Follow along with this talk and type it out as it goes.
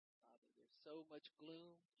so much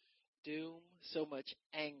gloom, doom, so much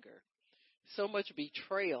anger, so much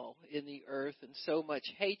betrayal in the earth, and so much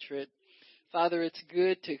hatred. Father, it's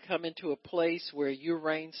good to come into a place where you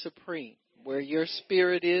reign supreme. Where your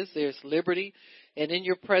spirit is, there's liberty, and in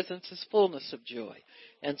your presence is fullness of joy.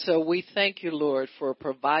 And so we thank you, Lord, for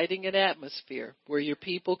providing an atmosphere where your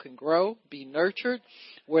people can grow, be nurtured,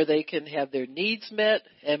 where they can have their needs met,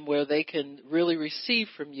 and where they can really receive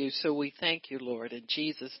from you. So we thank you, Lord, in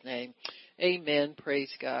Jesus' name. Amen.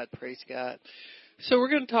 Praise God. Praise God. So we're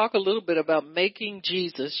going to talk a little bit about making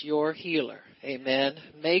Jesus your healer. Amen.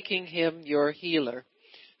 Making him your healer.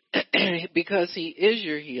 Because he is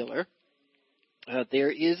your healer.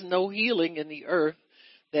 There is no healing in the earth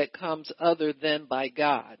that comes other than by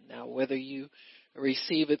God. Now, whether you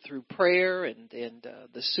receive it through prayer and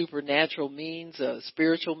the supernatural means,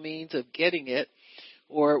 spiritual means of getting it,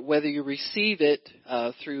 or whether you receive it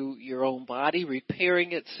through your own body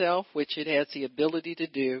repairing itself, which it has the ability to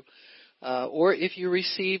do, or if you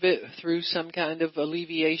receive it through some kind of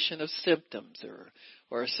alleviation of symptoms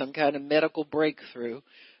or some kind of medical breakthrough,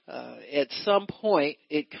 at some point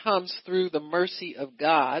it comes through the mercy of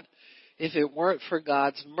God. If it weren't for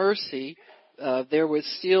God's mercy, there would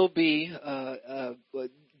still be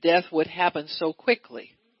death would happen so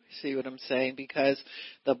quickly. See what I'm saying? Because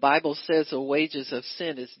the Bible says the wages of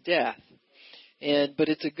sin is death. But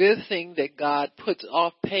it's a good thing that God puts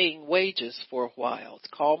off paying wages for a while. It's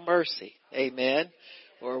called mercy. Amen.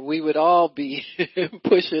 Or we would all be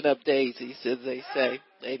pushing up daisies, as they say.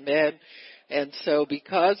 Amen. And so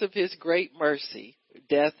because of his great mercy,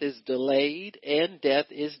 death is delayed and death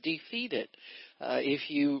is defeated. If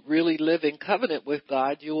you really live in covenant with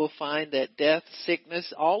God, you will find that death,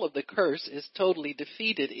 sickness, all of the curse is totally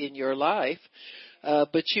defeated in your life.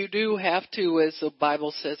 But you do have to, as the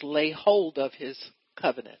Bible says, lay hold of his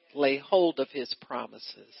covenant, lay hold of his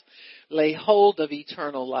promises, lay hold of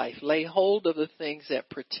eternal life, lay hold of the things that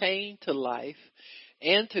pertain to life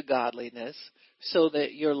and to godliness so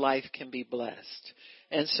that your life can be blessed.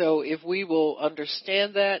 And so if we will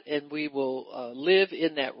understand that and we will live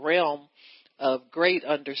in that realm of great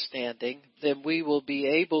understanding, then we will be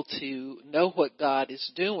able to know what God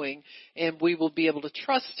is doing and we will be able to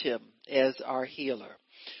trust him as our healer.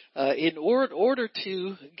 In order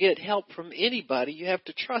to get help from anybody, you have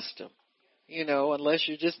to trust him. You know, unless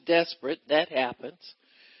you're just desperate, that happens.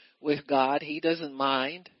 With God, he doesn't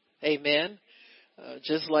mind. Amen.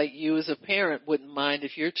 Just like you as a parent wouldn't mind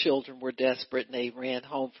if your children were desperate and they ran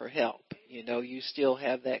home for help. You know, you still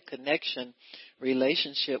have that connection,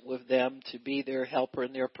 relationship with them to be their helper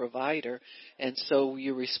and their provider. And so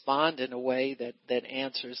you respond in a way that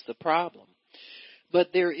answers the problem. But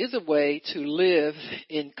there is a way to live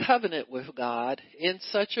in covenant with God in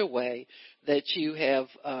such a way that you have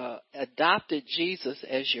adopted Jesus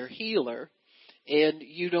as your healer, and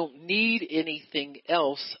you don't need anything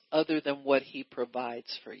else other than what he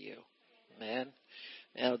provides for you. Amen.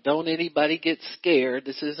 Now, don't anybody get scared.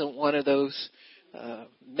 This isn't one of those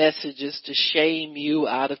messages to shame you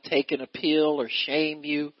out of taking a pill or shame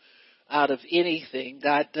you out of anything.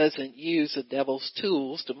 God doesn't use the devil's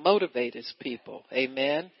tools to motivate his people.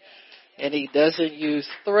 Amen. And he doesn't use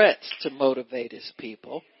threats to motivate his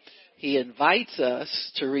people. He invites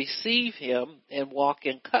us to receive him and walk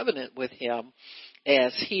in covenant with him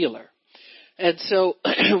as healer. And so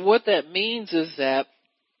what that means is that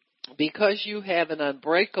because you have an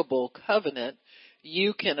unbreakable covenant,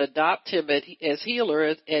 you can adopt him as healer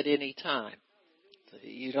at any time.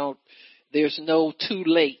 There's no too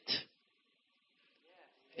late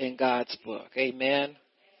in God's book. Amen.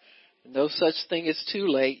 No such thing as too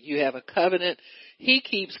late. You have a covenant. He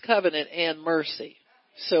keeps covenant and mercy.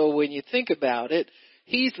 So when you think about it,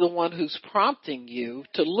 he's the one who's prompting you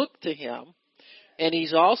to look to him. And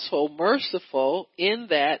he's also merciful in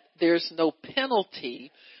that there's no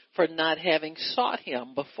penalty for not having sought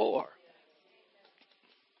him before.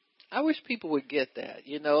 I wish people would get that.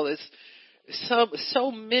 You know,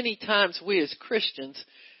 so many times we as Christians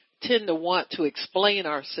tend to want to explain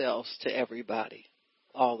ourselves to everybody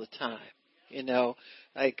all the time. You know,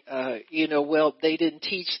 like, well, they didn't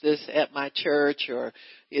teach this at my church, or,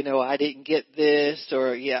 I didn't get this,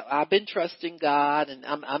 or, I've been trusting God and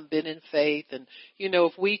I'm been in faith. And,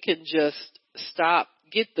 if we can just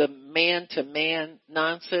get the man-to-man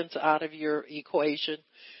nonsense out of your equation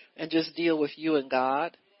and just deal with you and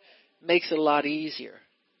God, makes it a lot easier.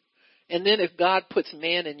 And then if God puts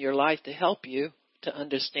man in your life to help you to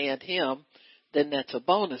understand him, then that's a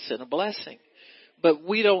bonus and a blessing. But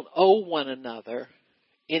we don't owe one another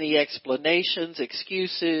any explanations,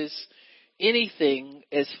 excuses, anything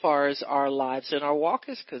as far as our lives and our walk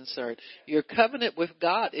is concerned. Your covenant with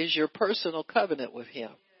God is your personal covenant with Him.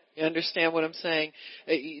 You understand what I'm saying?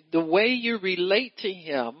 The way you relate to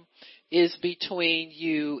Him is between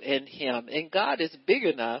you and Him. And God is big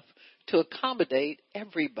enough to accommodate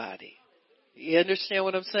everybody. You understand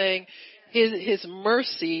what I'm saying? His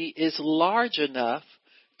mercy is large enough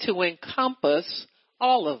to encompass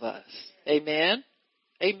all of us. Amen?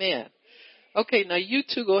 Amen. Okay, now you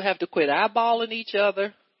two gonna have to quit eyeballing each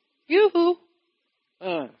other. Yoo-hoo.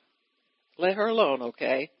 Let her alone,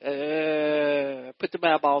 okay? Put the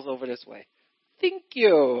eyeballs over this way. Thank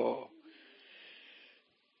you.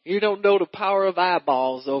 You don't know the power of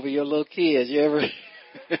eyeballs over your little kids. You ever?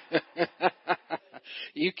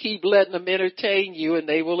 You keep letting them entertain you and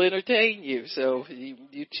they will entertain you. So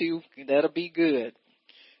you two, that'll be good.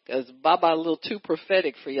 Because Baba a little too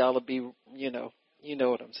prophetic for y'all to be, you know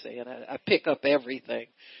what I'm saying. I pick up everything.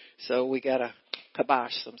 So we got to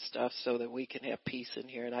kibosh some stuff so that we can have peace in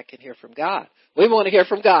here and I can hear from God. We want to hear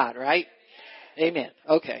from God, right? Amen.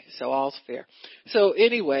 Okay, so all's fair. So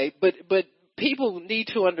anyway, but people need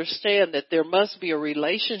to understand that there must be a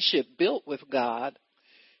relationship built with God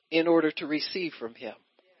in order to receive from Him.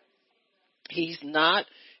 He's not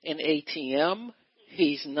an ATM.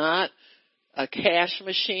 He's not a cash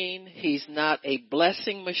machine. He's not a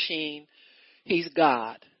blessing machine. He's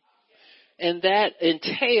God. And that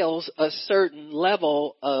entails a certain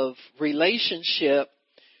level of relationship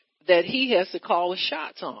that He has to call the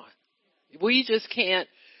shots on. We just can't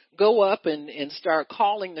go up and start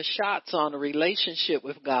calling the shots on a relationship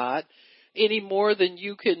with God any more than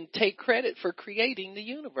you can take credit for creating the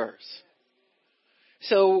universe.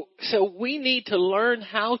 So we need to learn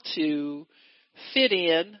how to fit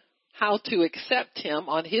in, how to accept Him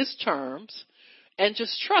on His terms, and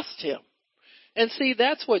just trust Him. And see,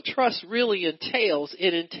 that's what trust really entails.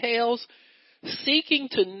 It entails seeking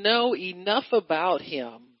to know enough about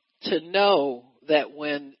Him to know that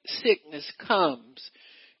when sickness comes,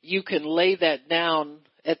 you can lay that down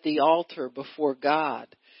at the altar before God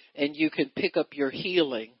and you can pick up your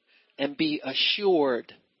healing and be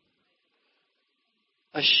assured,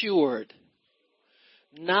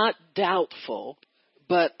 not doubtful,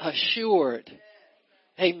 but assured,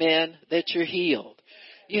 amen, that you're healed.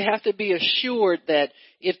 You have to be assured that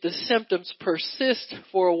if the symptoms persist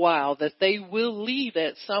for a while, that they will leave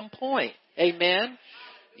at some point. Amen.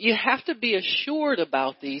 You have to be assured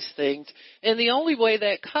about these things. And the only way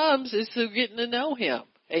that comes is through getting to know Him.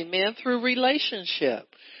 Amen. Through relationship.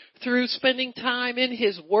 Through spending time in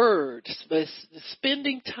His Word.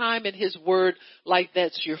 Spending time in His Word like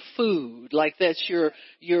that's your food. Like that's your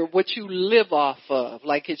what you live off of.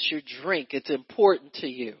 Like it's your drink. It's important to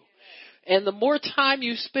you. And the more time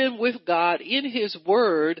you spend with God in His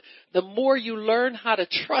Word, the more you learn how to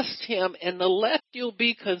trust Him and the less you'll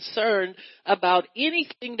be concerned about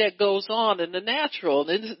anything that goes on in the natural.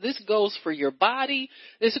 And this goes for your body.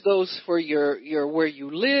 This goes for your where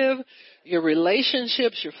you live, your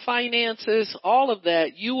relationships, your finances, all of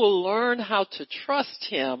that. You will learn how to trust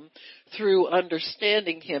Him through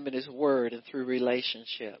understanding Him in His Word and through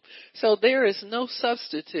relationship. So there is no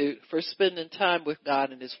substitute for spending time with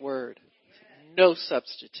God in His Word. No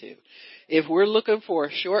substitute. If we're looking for a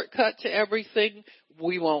shortcut to everything,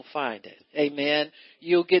 we won't find it. Amen.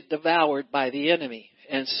 You'll get devoured by the enemy.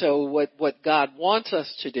 And so what God wants us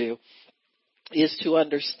to do is to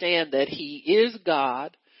understand that He is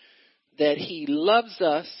God, that He loves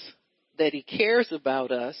us, that He cares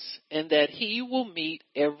about us, and that He will meet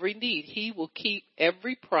every need. He will keep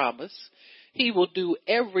every promise. He will do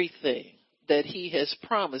everything that He has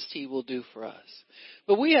promised He will do for us.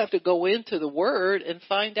 But we have to go into the Word and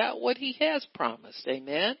find out what He has promised.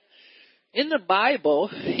 Amen. In the Bible,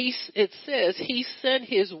 it says He sent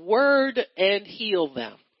His Word and healed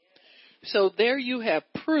them. So there you have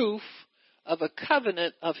proof of a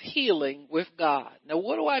covenant of healing with God. Now,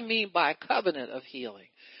 what do I mean by a covenant of healing?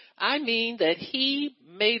 I mean that He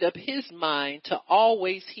made up His mind to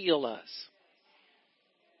always heal us.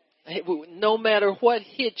 No matter what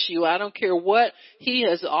hits you, I don't care what, He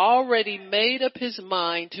has already made up His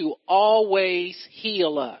mind to always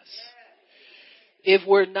heal us. If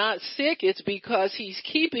we're not sick, it's because He's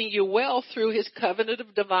keeping you well through His covenant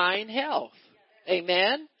of divine health.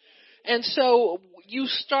 Amen? And so you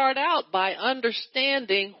start out by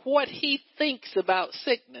understanding what He thinks about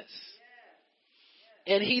sickness.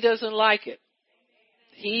 And He doesn't like it.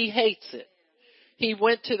 He hates it. He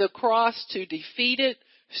went to the cross to defeat it,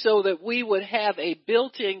 so that we would have a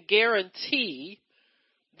built-in guarantee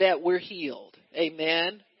that we're healed.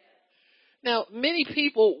 Amen. Now, many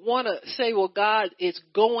people want to say, well, God is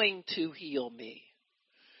going to heal me.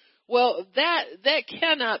 Well, that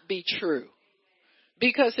cannot be true.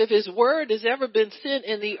 Because if his word has ever been sent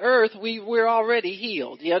in the earth, we're already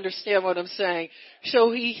healed. You understand what I'm saying?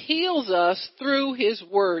 So he heals us through his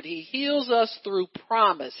word. He heals us through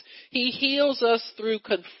promise. He heals us through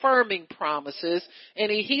confirming promises. And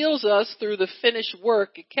he heals us through the finished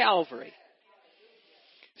work at Calvary.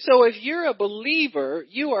 So if you're a believer,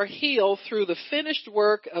 you are healed through the finished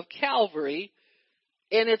work of Calvary,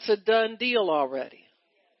 and it's a done deal already.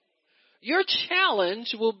 Your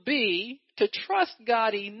challenge will be to trust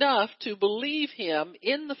God enough to believe him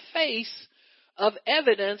in the face of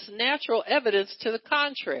evidence, natural evidence to the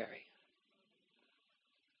contrary.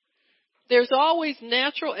 There's always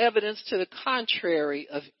natural evidence to the contrary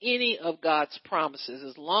of any of God's promises.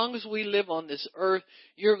 As long as we live on this earth,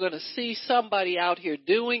 you're going to see somebody out here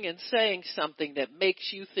doing and saying something that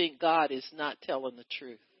makes you think God is not telling the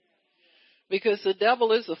truth. Because the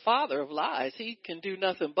devil is the father of lies. He can do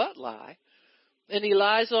nothing but lie. And he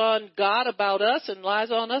lies on God about us and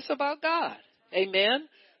lies on us about God. Amen?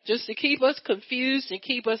 Just to keep us confused and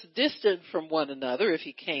keep us distant from one another if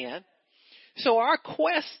he can. So our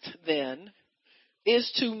quest then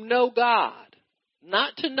is to know God.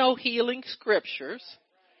 Not to know healing scriptures,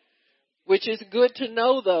 which is good to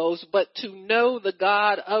know those, but to know the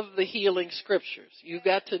God of the healing scriptures. You've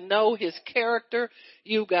got to know his character.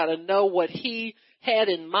 You've got to know what he had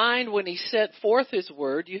in mind when he set forth his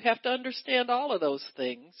word. You have to understand all of those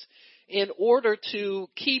things in order to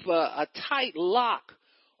keep a tight lock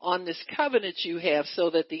on this covenant you have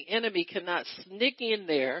so that the enemy cannot sneak in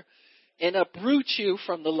there and uproot you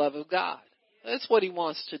from the love of God. That's what he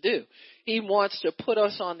wants to do. He wants to put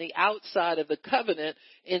us on the outside of the covenant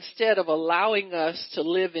instead of allowing us to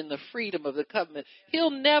live in the freedom of the covenant.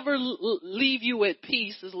 He'll never leave you at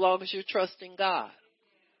peace as long as you're trusting God.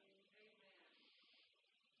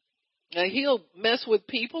 Now, he'll mess with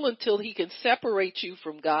people until he can separate you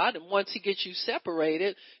from God. And once he gets you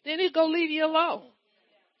separated, then he'll go leave you alone.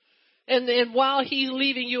 And then while he's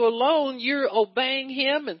leaving you alone, you're obeying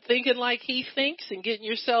him and thinking like he thinks and getting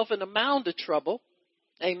yourself in a mound of trouble.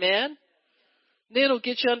 Amen. Then it'll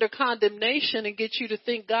get you under condemnation and get you to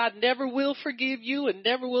think God never will forgive you and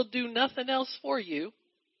never will do nothing else for you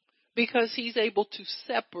because he's able to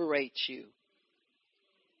separate you.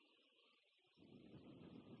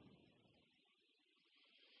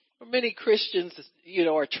 Many Christians,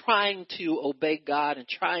 are trying to obey God and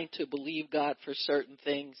trying to believe God for certain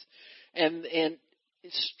things and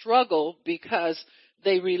struggle because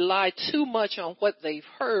they rely too much on what they've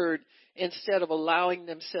heard instead of allowing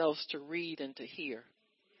themselves to read and to hear,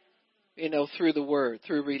 through the word,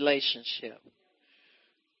 through relationship.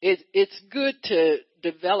 It's good to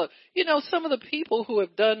develop. Some of the people who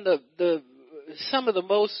have done some of the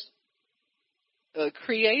most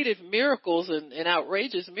creative miracles and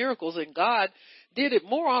outrageous miracles in God did it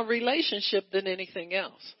more on relationship than anything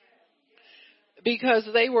else. Because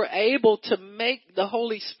they were able to make the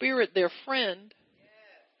Holy Spirit their friend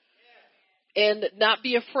and not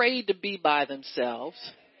be afraid to be by themselves.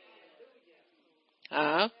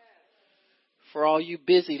 For all you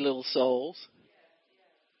busy little souls.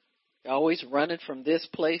 You're always running from this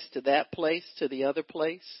place to that place to the other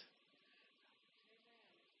place.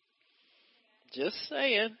 Just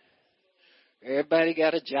saying. Everybody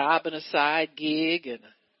got a job and a side gig and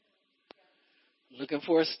looking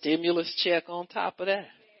for a stimulus check on top of that.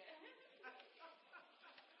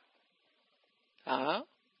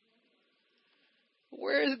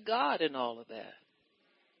 Where is God in all of that?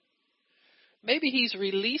 Maybe he's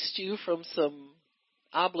released you from some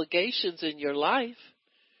obligations in your life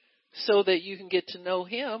so that you can get to know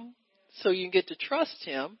him, so you can get to trust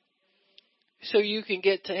him, so you can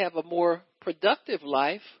get to have a more productive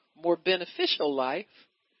life, more beneficial life.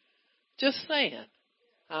 Just saying.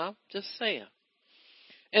 Just saying.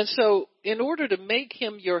 And so in order to make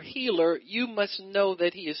him your healer, you must know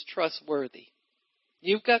that he is trustworthy.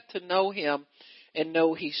 You've got to know him and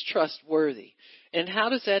know he's trustworthy. And how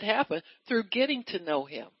does that happen? Through getting to know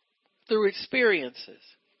him, through experiences.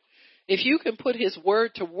 If you can put his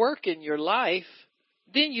word to work in your life,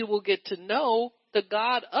 then you will get to know the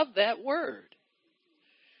God of that word.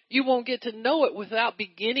 You won't get to know it without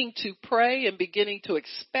beginning to pray and beginning to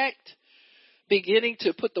expect, beginning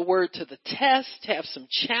to put the word to the test, have some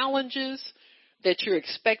challenges that you're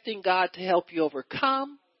expecting God to help you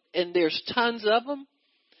overcome. And there's tons of them.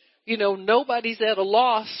 Nobody's at a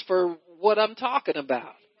loss for what I'm talking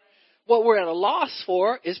about. What we're at a loss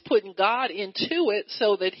for is putting God into it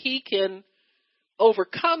so that he can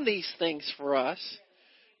overcome these things for us,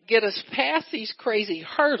 get us past these crazy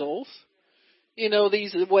hurdles,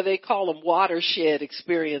 These are what they call them watershed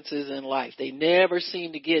experiences in life. They never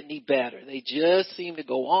seem to get any better. They just seem to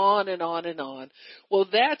go on and on and on. Well,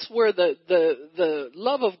 that's where the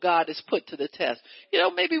love of God is put to the test.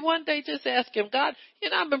 Maybe one day just ask him, God,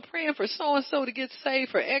 I've been praying for so-and-so to get saved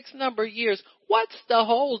for X number of years. What's the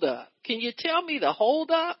holdup? Can you tell me the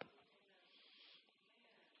holdup?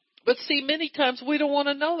 But see, many times we don't want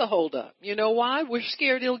to know the holdup. You know why? We're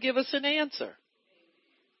scared he'll give us an answer.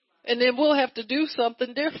 And then we'll have to do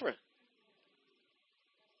something different.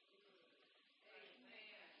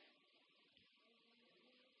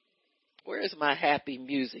 Where is my happy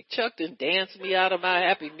music? Chuck done danced me out of my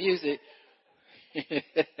happy music. But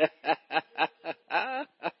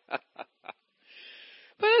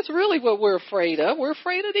that's really what we're afraid of. We're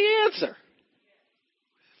afraid of the answer.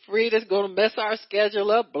 Afraid it's going to mess our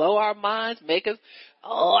schedule up, blow our minds, make us,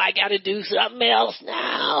 I got to do something else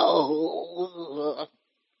now.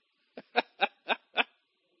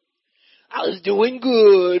 I was doing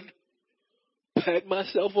good. Pat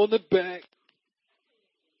myself on the back.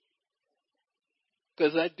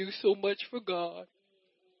 Because I do so much for God.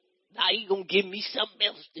 Now you're going to give me something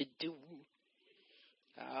else to do.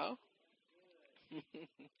 Oh.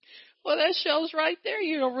 Well, that shows right there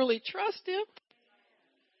you don't really trust him.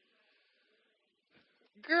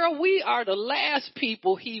 Girl, we are the last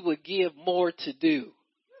people he would give more to do.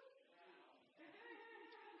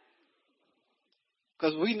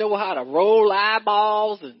 Because we know how to roll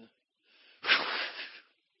eyeballs and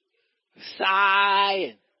sigh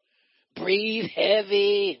and breathe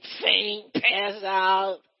heavy and faint, pass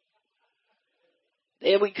out.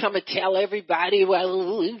 Then we come and tell everybody,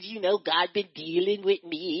 well, God been dealing with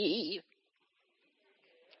me.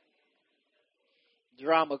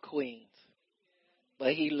 Drama queens.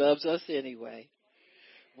 But he loves us anyway.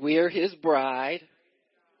 We're his bride.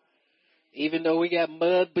 Even though we got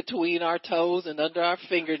mud between our toes and under our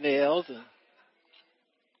fingernails and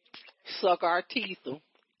suck our teeth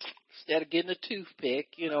instead of getting a toothpick,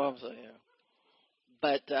 you know what I'm saying.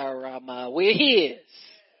 But we're his.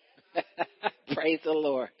 Praise the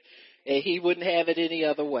Lord. And he wouldn't have it any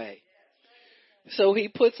other way. So he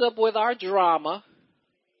puts up with our drama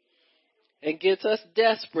and gets us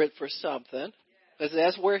desperate for something, because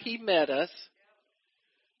that's where he met us,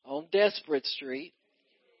 on Desperate Street.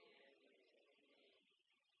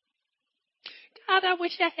 God, I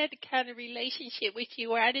wish I had the kind of relationship with you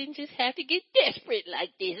where I didn't just have to get desperate like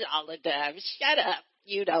this all the time. Shut up,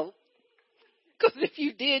 you don't. Because if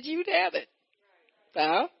you did, you'd have it.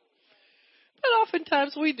 Huh? But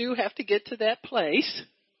oftentimes we do have to get to that place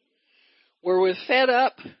where we're fed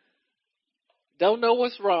up, don't know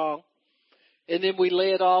what's wrong, and then we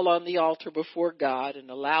lay it all on the altar before God and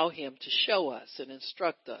allow him to show us and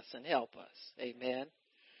instruct us and help us. Amen.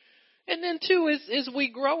 And then, too, as we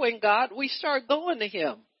grow in God, we start going to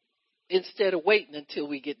him instead of waiting until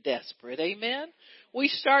we get desperate. Amen. We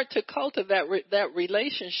start to cultivate that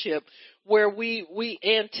relationship where we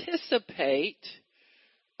anticipate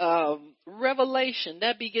revelation.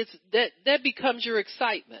 That becomes your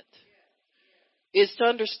excitement. Is to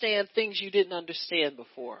understand things you didn't understand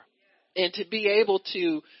before, and to be able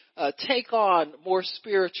to take on more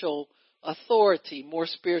spiritual authority, more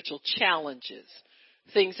spiritual challenges.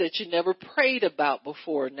 Things that you never prayed about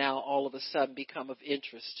before now all of a sudden become of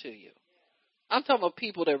interest to you. I'm talking about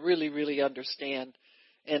people that really, really understand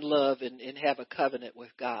and love and have a covenant with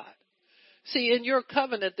God. See, in your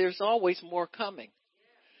covenant, there's always more coming.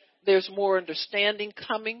 There's more understanding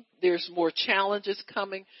coming. There's more challenges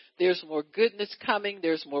coming. There's more goodness coming.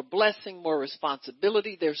 There's more blessing, more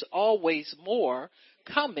responsibility. There's always more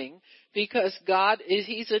coming because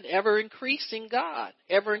he's an ever-increasing God,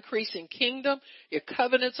 ever-increasing kingdom. Your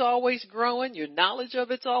covenant's always growing. Your knowledge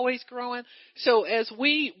of it's always growing. So as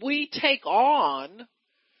we take on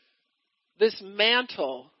this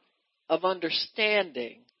mantle of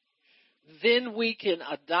understanding, then we can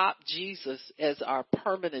adopt Jesus as our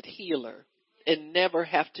permanent healer and never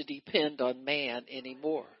have to depend on man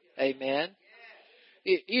anymore. Amen.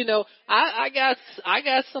 I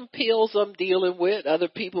got some pills I'm dealing with. Other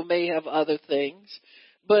people may have other things,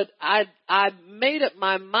 but I made up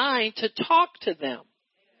my mind to talk to them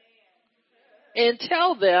and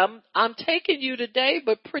tell them, I'm taking you today,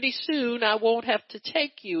 but pretty soon I won't have to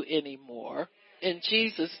take you anymore. In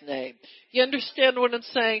Jesus' name. You understand what I'm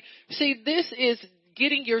saying? See, this is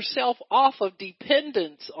getting yourself off of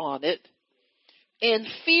dependence on it and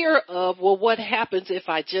fear of, well, what happens if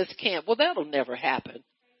I just can't? Well, that'll never happen.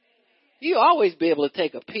 You'll always be able to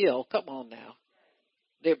take a pill. Come on now.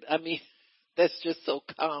 That's just so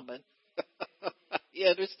common. You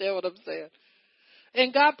understand what I'm saying?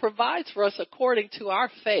 And God provides for us according to our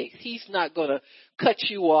faith. He's not going to cut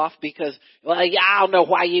you off because, well, I don't know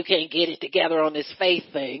why you can't get it together on this faith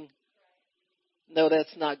thing. No,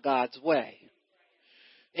 that's not God's way.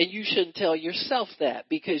 And you shouldn't tell yourself that,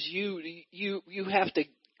 because you have to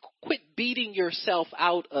quit beating yourself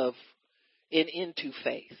out of and into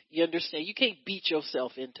faith. You understand? You can't beat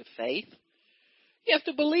yourself into faith. You have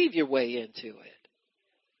to believe your way into it.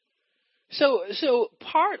 So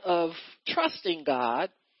part of trusting God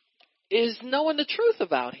is knowing the truth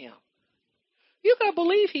about him. You got to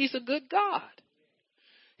believe he's a good God.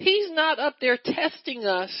 He's not up there testing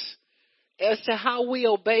us as to how we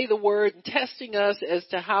obey the word and testing us as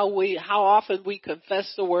to how often we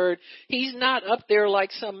confess the word. He's not up there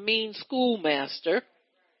like some mean schoolmaster.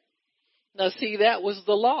 Now see, that was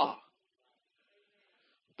the law.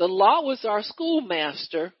 The law was our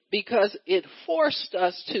schoolmaster because it forced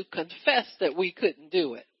us to confess that we couldn't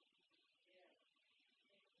do it.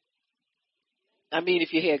 I mean,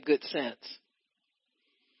 if you had good sense.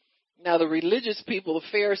 Now, the religious people, the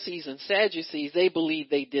Pharisees and Sadducees, they believed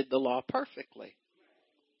they did the law perfectly,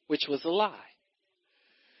 which was a lie.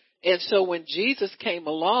 And so when Jesus came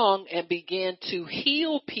along and began to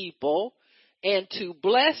heal people and to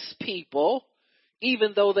bless people,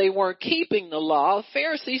 even though they weren't keeping the law, the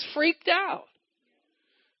Pharisees freaked out.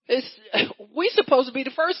 We're supposed to be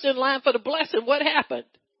the first in line for the blessing. What happened?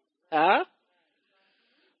 Huh?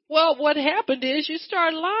 Well, what happened is you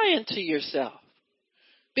start lying to yourself.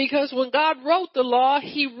 Because when God wrote the law,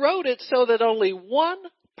 he wrote it so that only one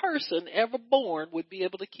person ever born would be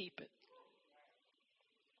able to keep it.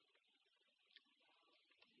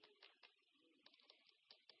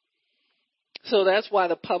 So that's why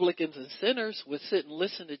the publicans and sinners would sit and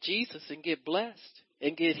listen to Jesus and get blessed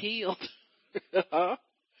and get healed.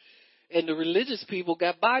 And the religious people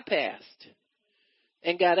got bypassed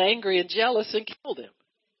and got angry and jealous and killed him.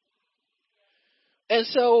 And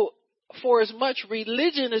so for as much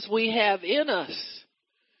religion as we have in us,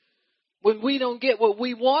 when we don't get what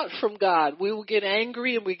we want from God, we will get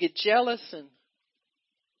angry and we get jealous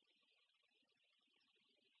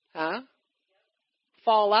and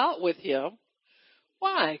fall out with him.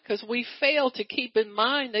 Why? Because we fail to keep in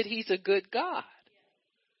mind that he's a good God.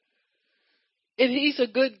 If he's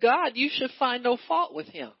a good God, you should find no fault with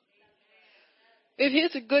him. If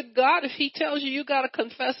he's a good God, if he tells you got to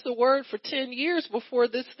confess the word for 10 years before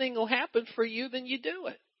this thing will happen for you, then you do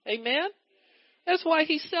it. Amen? That's why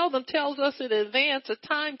he seldom tells us in advance a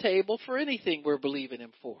timetable for anything we're believing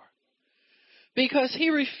him for. Because he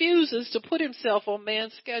refuses to put himself on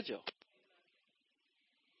man's schedule.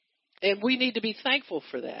 And we need to be thankful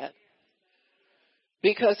for that.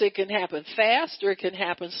 Because it can happen fast or it can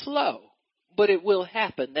happen slow. But it will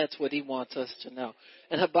happen. That's what he wants us to know.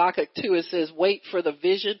 In Habakkuk 2, it says, wait for the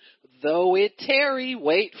vision. Though it tarry,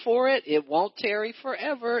 wait for it. It won't tarry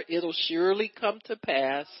forever. It'll surely come to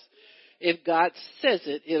pass. If God says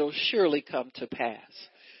it, it'll surely come to pass.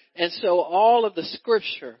 And so all of the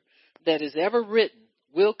scripture that is ever written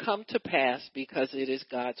will come to pass because it is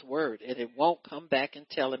God's word. And it won't come back and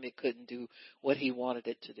tell him it couldn't do what he wanted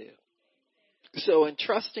it to do. So in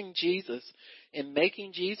trusting Jesus and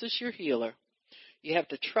making Jesus your healer, you have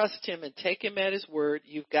to trust him and take him at his word.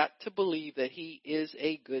 You've got to believe that he is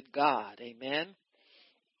a good God. Amen.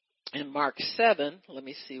 In Mark 7, let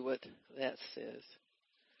me see what that says.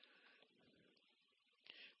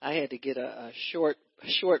 I had to get a short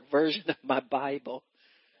version of my Bible,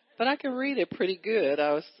 but I can read it pretty good.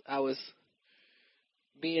 I was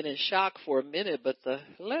being in shock for a minute, but the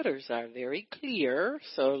letters are very clear.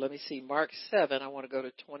 So let me see, Mark 7. I want to go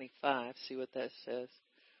to 25, see what that says.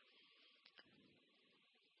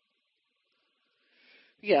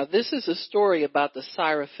 Yeah, this is a story about the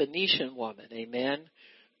Syrophoenician woman, amen.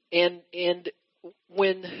 And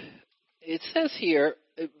when it says here,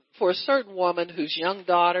 for a certain woman whose young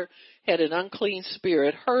daughter had an unclean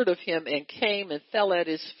spirit, heard of him and came and fell at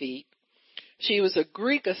his feet. She was a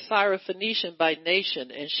Greek, a Syrophoenician by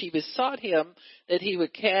nation, and she besought him that he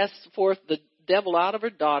would cast forth the devil out of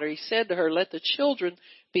her daughter. He said to her, let the children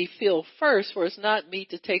be filled first, for it's not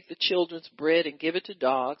meet to take the children's bread and give it to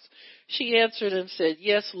dogs. She answered and said,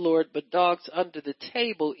 yes, Lord, but dogs under the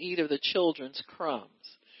table eat of the children's crumbs.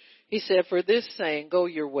 He said, for this saying, go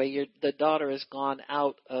your way, the daughter has gone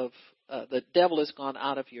out of, the devil has gone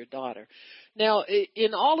out of your daughter. Now,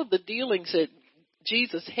 in all of the dealings that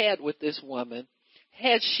Jesus had with this woman,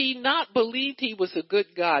 had she not believed he was a good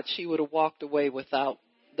God, she would have walked away without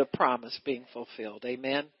the promise being fulfilled.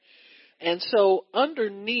 Amen. And so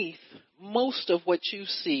underneath most of what you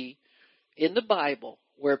see in the Bible,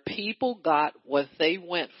 where people got what they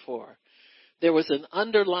went for, There was an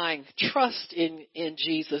underlying trust in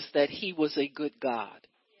Jesus that he was a good God.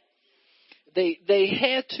 They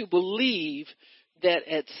had to believe that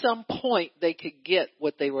at some point they could get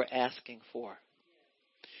what they were asking for.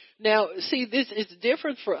 Now, see, this is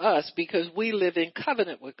different for us because we live in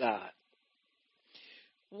covenant with God.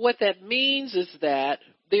 What that means is that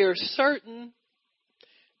there are certain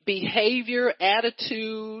behavior,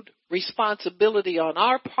 attitude, responsibility on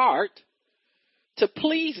our part to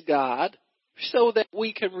please God so that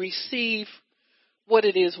we can receive what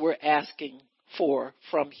it is we're asking for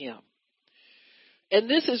from him. And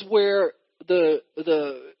this is where the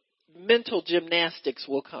mental gymnastics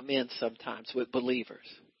will come in sometimes with believers,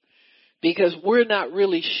 because we're not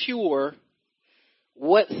really sure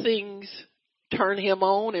what things turn him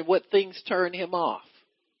on and what things turn him off.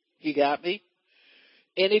 You got me?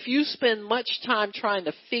 And if you spend much time trying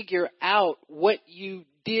to figure out what you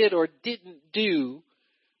did or didn't do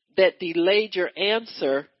that delayed your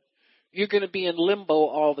answer, you're going to be in limbo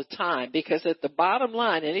all the time, because at the bottom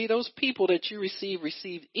line, any of those people that you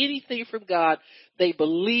received anything from God, they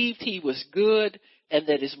believed he was good and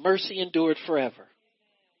that his mercy endured forever.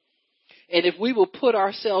 And if we will put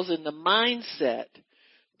ourselves in the mindset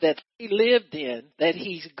that he lived in, that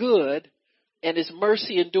he's good and his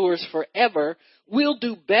mercy endures forever, we'll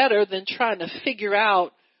do better than trying to figure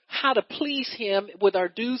out how to please him with our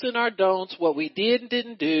do's and our don'ts, what we did and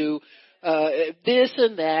didn't do, this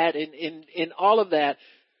and that, and all of that.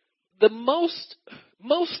 The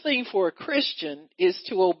most thing for a Christian is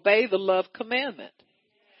to obey the love commandment.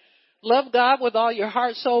 Love God with all your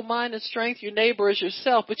heart, soul, mind, and strength, your neighbor as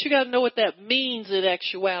yourself. But you got to know what that means in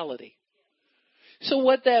actuality. So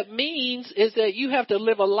what that means is that you have to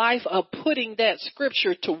live a life of putting that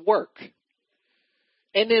scripture to work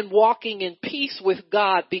and then walking in peace with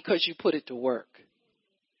God because you put it to work.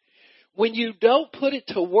 When you don't put it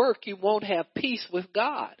to work, you won't have peace with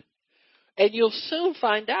God. And you'll soon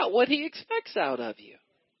find out what he expects out of you.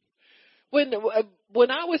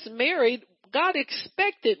 When I was married, God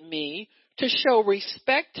expected me to show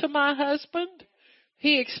respect to my husband.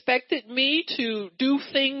 He expected me to do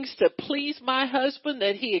things to please my husband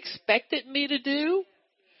that he expected me to do,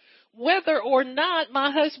 whether or not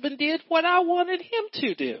my husband did what I wanted him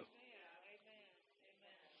to do.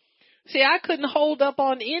 See, I couldn't hold up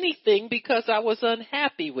on anything because I was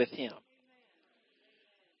unhappy with him.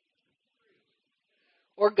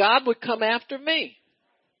 Or God would come after me.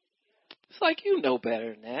 It's like, you know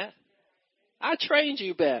better than that. I trained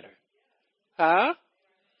you better. Huh?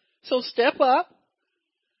 So step up.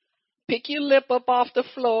 Pick your lip up off the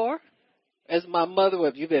floor. As my mother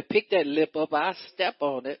would, you better pick that lip up. I step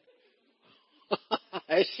on it.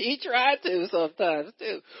 She tried to sometimes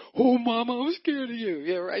too. Oh, Mama, I'm scared of you.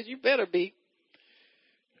 Yeah, right. You better be.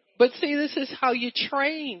 But see, this is how you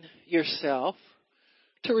train yourself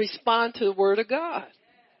to respond to the Word of God.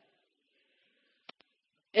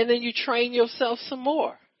 And then you train yourself some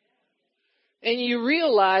more. And you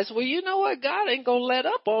realize, well, you know what? God ain't going to let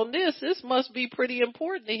up on this. This must be pretty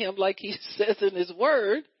important to him, like he says in his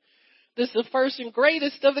Word. This is the first and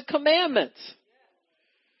greatest of the commandments.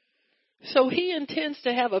 So he intends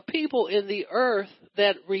to have a people in the earth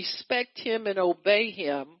that respect him and obey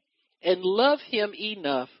him and love him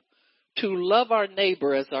enough to love our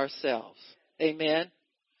neighbor as ourselves. Amen.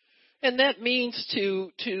 And that means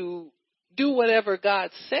to do whatever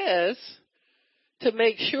God says to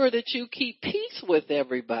make sure that you keep peace with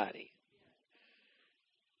everybody.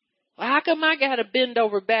 Well, how come I got to bend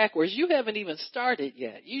over backwards? You haven't even started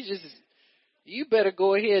yet. You better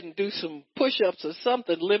go ahead and do some push-ups or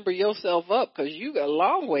something, limber yourself up, because you got a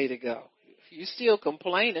long way to go. You still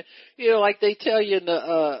complaining. You know, like they tell you in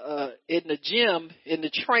the gym, in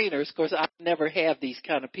the trainers, of course, I never have these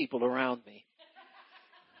kind of people around me.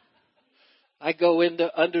 I go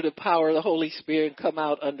under the power of the Holy Spirit and come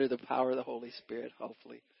out under the power of the Holy Spirit,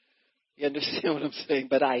 hopefully. You understand what I'm saying?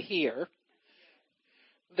 But I hear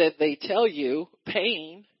that they tell you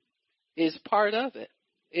pain is part of it.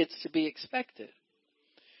 It's to be expected.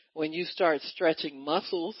 When you start stretching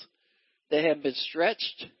muscles that have been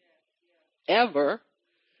stretched ever,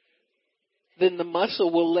 then the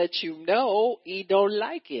muscle will let you know he don't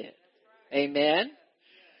like it. Amen?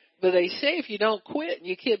 But they say if you don't quit and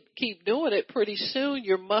you keep doing it, pretty soon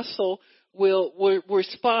your muscle will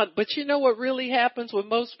respond. But you know what really happens with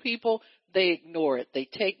most people? They ignore it. They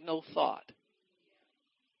take no thought.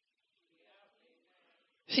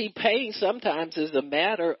 See, pain sometimes is a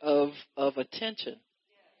matter of attention.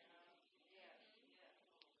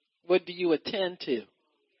 What do you attend to?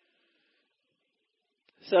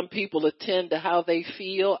 Some people attend to how they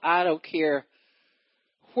feel. I don't care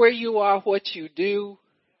where you are, what you do.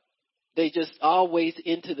 They just always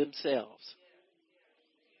into themselves.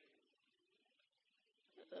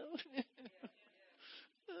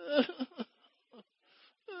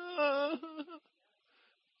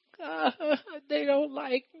 God, they don't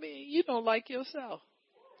like me. You don't like yourself.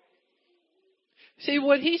 See,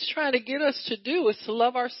 what he's trying to get us to do is to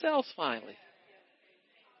love ourselves finally.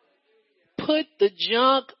 Put the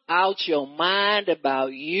junk out your mind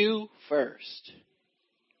about you first.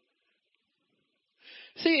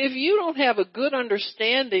 See, if you don't have a good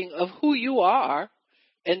understanding of who you are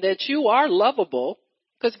and that you are lovable,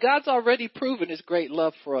 because God's already proven his great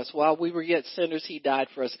love for us. While we were yet sinners, he died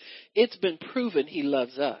for us. It's been proven he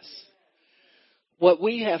loves us. What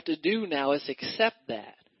we have to do now is accept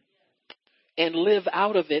that and live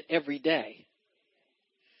out of it every day.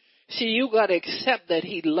 See, you got to accept that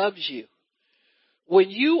he loves you.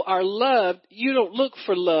 When you are loved, you don't look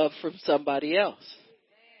for love from somebody else.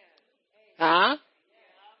 Huh?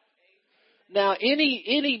 Now,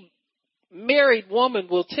 any married woman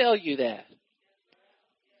will tell you that.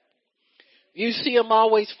 You see them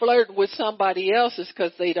always flirting with somebody else, it's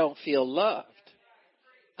because they don't feel loved.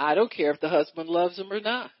 I don't care if the husband loves them or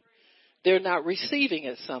not. They're not receiving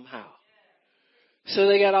it somehow. So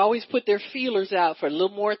they got to always put their feelers out for a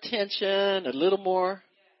little more attention, a little more.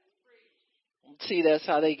 See, that's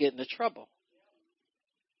how they get into trouble.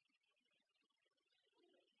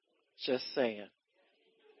 Just saying.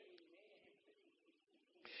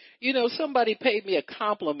 You know, somebody paid me a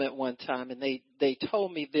compliment one time, and they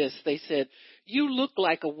told me this. They said, you look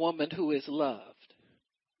like a woman who is loved.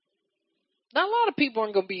 Now, a lot of people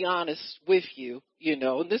aren't going to be honest with you, you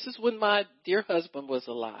know, and this is when my dear husband was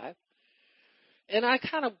alive. And I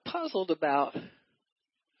kind of puzzled about,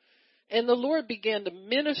 and the Lord began to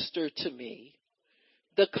minister to me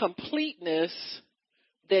the completeness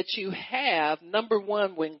that you have, number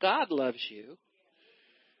one, when God loves you,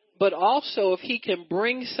 but also if he can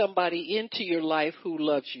bring somebody into your life who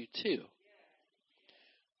loves you too.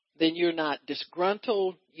 Then you're not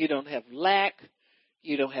disgruntled, you don't have lack,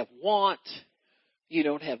 you don't have want, you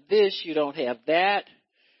don't have this, you don't have that.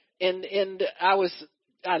 And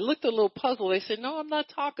I looked a little puzzled. They said, no, I'm not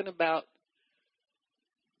talking about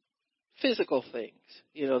physical things.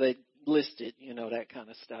 You know, they listed, you know, that kind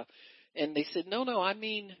of stuff. And they said, no, I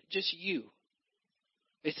mean just you.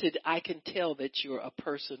 They said, I can tell that you're a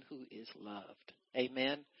person who is loved.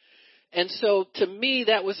 Amen. And so to me,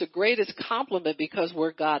 that was the greatest compliment, because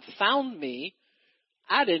where God found me,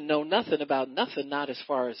 I didn't know nothing about nothing, not as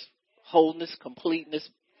far as wholeness, completeness,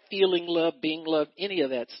 feeling love, being loved, any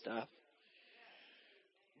of that stuff.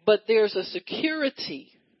 But there's a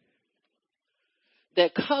security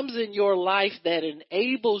that comes in your life that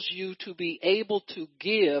enables you to be able to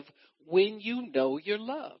give when you know you're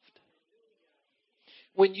loved.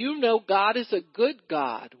 When you know God is a good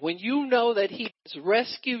God, when you know that he has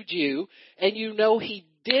rescued you and you know he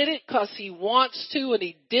did it because he wants to, and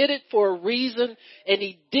he did it for a reason, and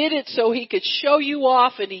he did it so he could show you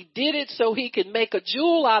off, and he did it so he could make a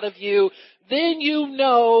jewel out of you, then you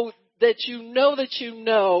know that you know that you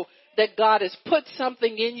know that God has put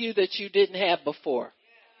something in you that you didn't have before.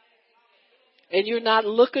 And you're not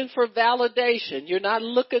looking for validation. You're not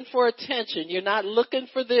looking for attention. You're not looking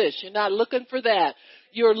for this. You're not looking for that.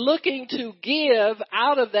 You're looking to give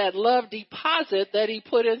out of that love deposit that he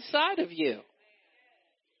put inside of you.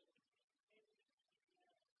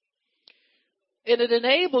 And it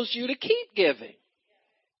enables you to keep giving.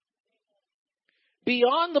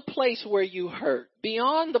 Beyond the place where you hurt.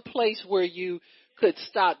 Beyond the place where you could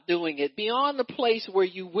stop doing it. Beyond the place where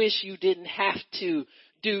you wish you didn't have to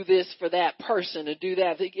do this for that person and do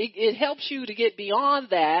that. It helps you to get beyond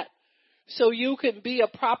that so you can be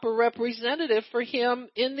a proper representative for him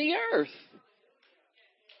in the earth.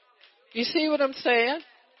 You see what I'm saying?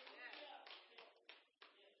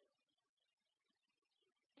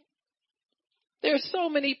 There's so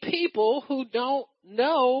many people who don't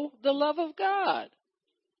know the love of God.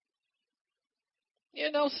 You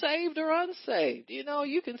know, saved or unsaved. You know,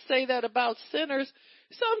 you can say that about sinners.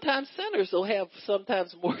 Sometimes sinners will have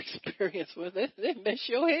sometimes more experience with it. They mess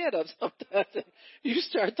your head up sometimes. And you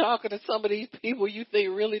start talking to some of these people you think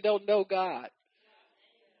really don't know God.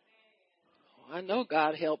 I know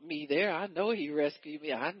God helped me there. I know he rescued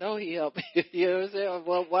me. I know he helped me. You know what I'm saying?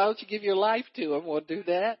 Well, why don't you give your life to him? We'll do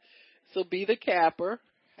that. So be the capper.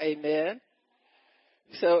 Amen.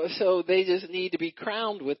 So they just need to be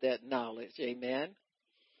crowned with that knowledge. Amen.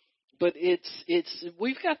 But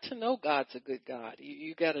we've got to know God's a good God.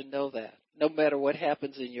 You got to know that. No matter what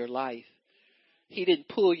happens in your life, he didn't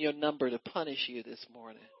pull your number to punish you this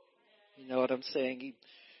morning. You know what I'm saying?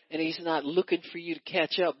 And he's not looking for you to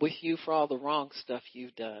catch up with you for all the wrong stuff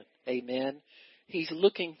you've done. Amen. He's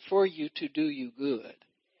looking for you to do you good.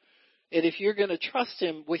 And if you're going to trust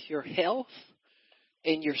him with your health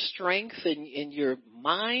and your strength and your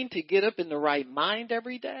mind to get up in the right mind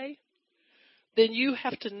every day, then you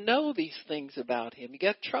have to know these things about him. You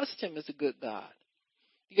got to trust him as a good God.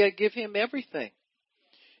 You got to give him everything.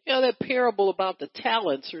 You know that parable about the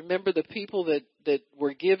talents. Remember the people that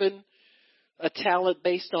were given a talent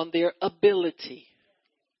based on their ability.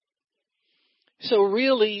 So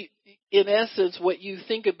really, in essence, what you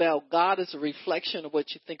think about God is a reflection of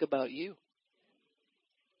what you think about you.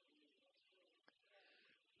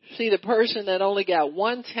 See, the person that only got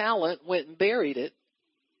one talent went and buried it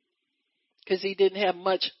because he didn't have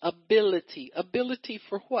much ability. Ability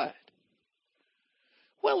for what?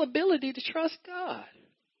 Well, ability to trust God,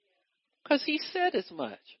 because he said as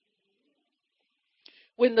much.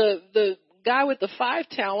 When the guy with the 5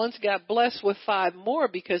 talents got blessed with 5 more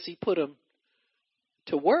because he put them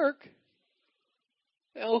to work,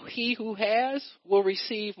 he who has will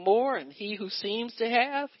receive more, and he who seems to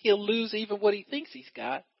have, he'll lose even what he thinks he's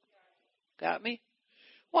got. Got me?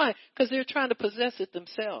 Why? Because they're trying to possess it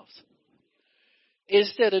themselves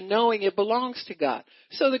instead of knowing it belongs to God.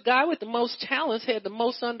 So the guy with the most talents had the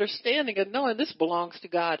most understanding of knowing this belongs to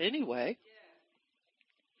God anyway.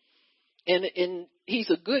 And he's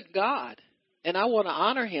a good God, and I want to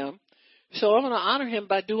honor him. So I'm going to honor him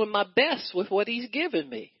by doing my best with what he's given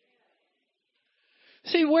me.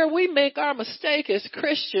 See, where we make our mistake as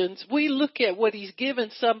Christians, we look at what he's given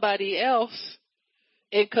somebody else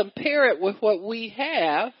and compare it with what we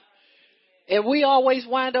have, and we always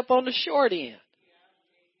wind up on the short end.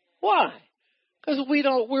 Why? Because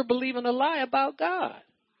we're believing a lie about God.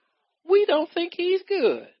 We don't think he's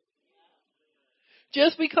good.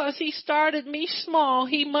 Just because he started me small,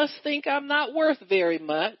 he must think I'm not worth very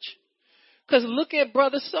much. Because look at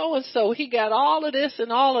brother so-and-so. He got all of this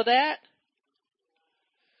and all of that.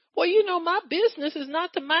 Well, my business is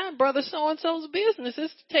not to mind brother so-and-so's business.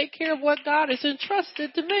 It's to take care of what God has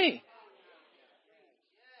entrusted to me.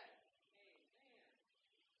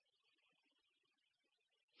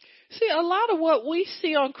 See, a lot of what we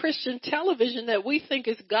see on Christian television that we think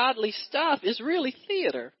is godly stuff is really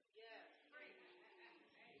theater.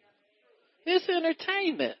 It's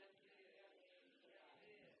entertainment.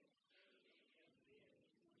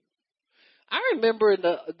 I remember in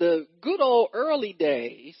the good old early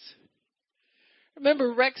days,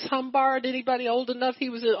 remember Rex Humbard? Anybody old enough? He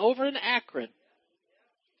was over in Akron.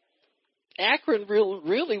 Akron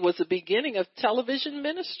really was the beginning of television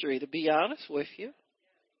ministry, to be honest with you.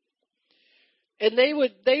 And they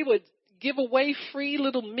would give away free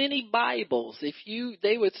little mini Bibles.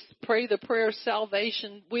 They would pray the prayer of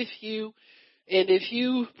salvation with you. And if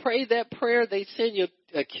you pray that prayer, they'd send you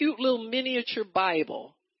a cute little miniature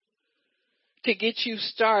Bible to get you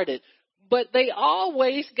started. But they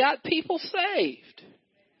always got people saved.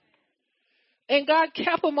 And God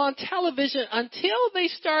kept them on television until they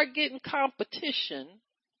start getting competition.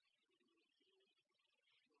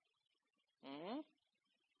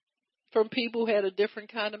 From people who had a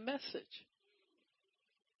different kind of message.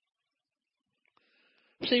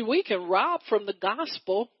 See, we can rob from the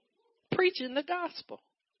gospel, preaching the gospel.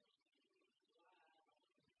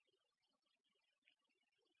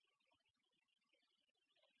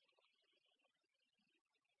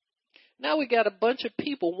 Now we got a bunch of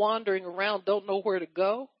people wandering around, don't know where to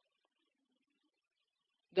go.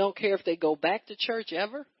 Don't care if they go back to church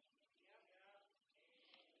ever.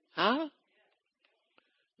 Huh?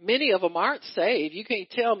 Many of them aren't saved. You can't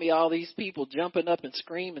tell me all these people jumping up and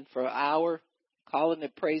screaming for an hour, calling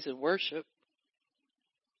it praise and worship.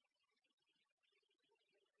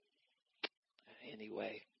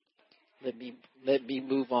 Anyway, let me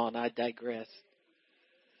move on. I digress.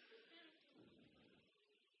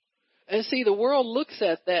 And see, the world looks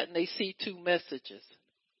at that and they see 2 messages.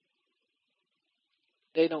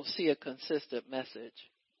 They don't see a consistent message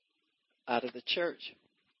out of the church.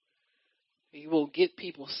 You won't get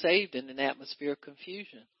people saved in an atmosphere of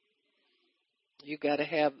confusion. You got to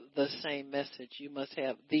have the same message. You must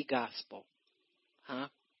have the gospel.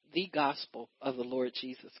 The gospel of the Lord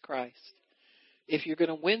Jesus Christ. If you're going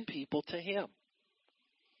to win people to him.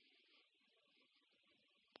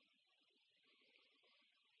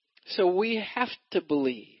 So we have to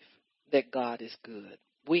believe that God is good.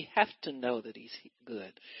 We have to know that he's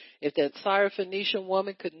good. If that Syrophoenician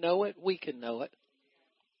woman could know it, we can know it.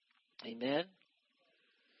 Amen.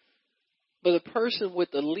 But the person with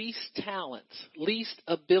the least talents, least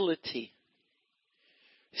ability.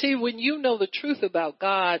 See, when you know the truth about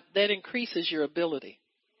God, that increases your ability.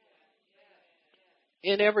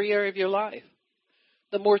 in every area of your life.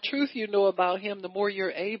 The more truth you know about him, the more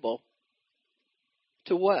you're able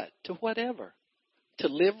to what? To whatever. To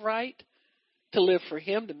live right, to live for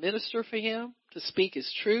him, to minister for him, to speak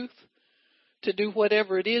his truth, to do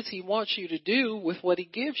whatever it is he wants you to do with what he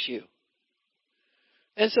gives you.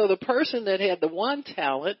 And so the person that had the one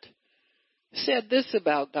talent said this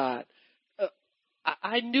about God.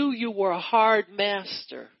 I knew you were a hard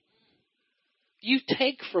master. You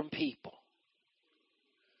take from people.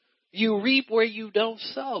 You reap where you don't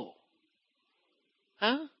sow.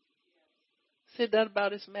 Huh? Said that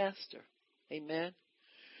about his master. Amen.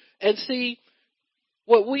 And see,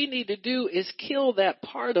 what we need to do is kill that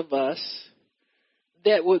part of us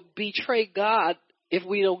that would betray God if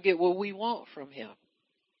we don't get what we want from him.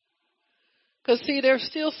 Because, see, there's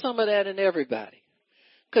still some of that in everybody.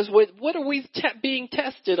 Because what are we being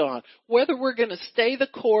tested on? Whether we're going to stay the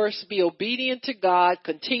course, be obedient to God,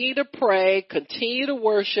 continue to pray, continue to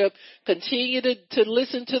worship, continue to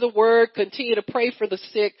listen to the word, continue to pray for the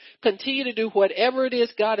sick, continue to do whatever it is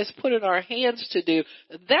God has put in our hands to do.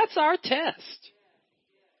 That's our test.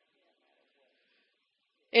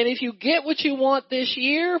 And if you get what you want this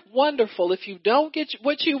year, wonderful. If you don't get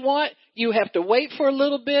what you want, you have to wait for a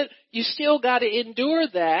little bit. You still got to endure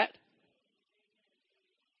that.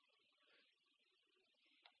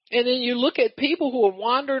 And then you look at people who are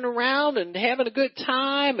wandering around and having a good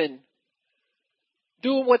time and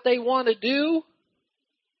doing what they want to do.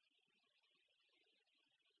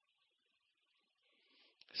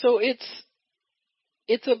 So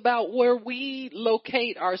it's about where we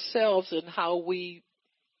locate ourselves and how we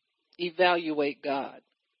evaluate God.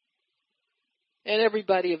 And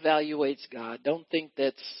everybody evaluates God. Don't think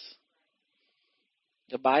that's,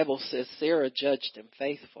 the Bible says Sarah judged him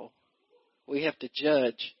faithful. We have to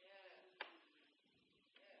judge.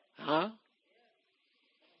 Huh?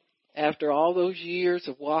 After all those years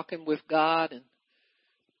of walking with God, and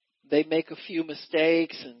they make a few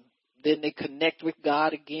mistakes, and then they connect with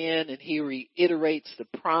God again, and he reiterates the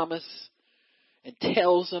promise and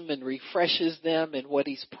tells them and refreshes them in what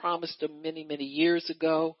he's promised them many, many years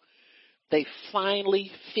ago. They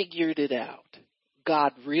finally figured it out.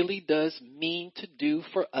 God really does mean to do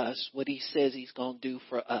for us what he says he's going to do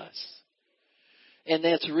for us. And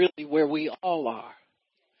that's really where we all are.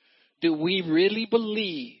 Do we really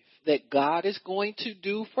believe that God is going to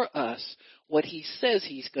do for us what he says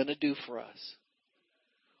he's going to do for us?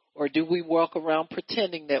 Or do we walk around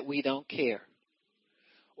pretending that we don't care?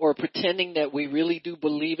 Or pretending that we really do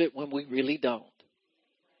believe it when we really don't?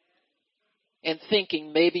 And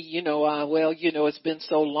thinking maybe, it's been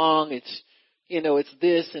so long, it's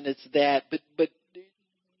this and it's that.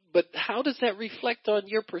 But how does that reflect on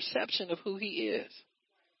your perception of who he is?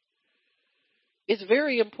 It's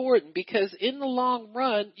very important, because in the long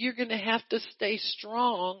run, you're going to have to stay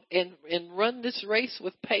strong and run this race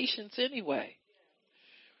with patience anyway.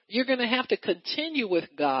 You're going to have to continue with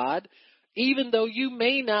God, even though you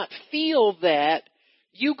may not feel that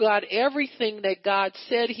you got everything that God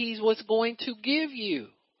said he was going to give you.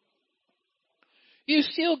 You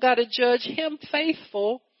still got to judge him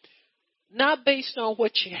faithful, not based on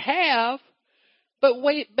what you have, but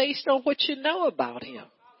based on what you know about him.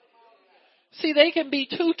 See, they can be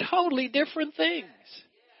two totally different things.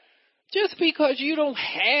 Just because you don't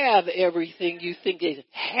have everything you think they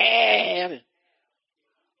have.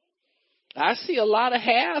 I see a lot of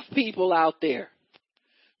have people out there.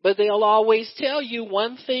 But they'll always tell you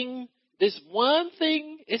one thing, this one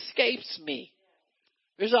thing escapes me.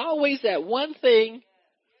 There's always that one thing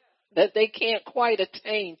that they can't quite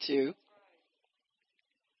attain to.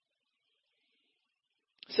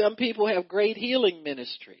 Some people have great healing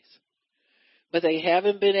ministries, but they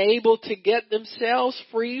haven't been able to get themselves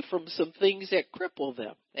free from some things that cripple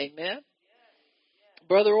them. Amen?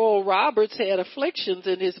 Brother Oral Roberts had afflictions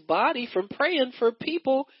in his body from praying for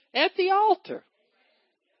people at the altar.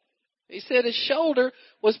 He said his shoulder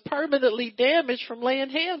was permanently damaged from laying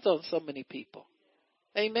hands on so many people.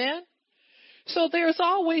 Amen? So there's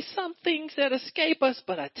always some things that escape us,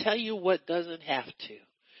 but I tell you what doesn't have to,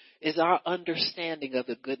 is our understanding of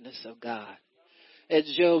the goodness of God. As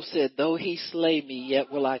Job said, though he slay me,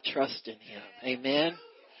 yet will I trust in him. Amen?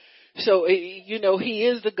 So, he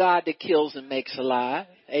is the God that kills and makes alive.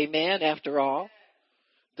 Amen, after all.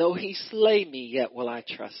 Though he slay me, yet will I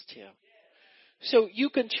trust him. So you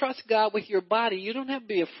can trust God with your body. You don't have to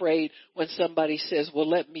be afraid when somebody says, well,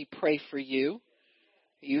 let me pray for you.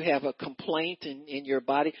 You have a complaint in your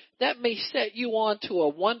body. That may set you on to a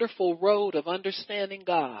wonderful road of understanding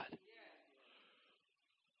God.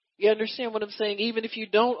 You understand what I'm saying? Even if you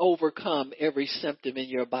don't overcome every symptom in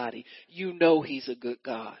your body, you know he's a good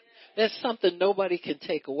God. That's something nobody can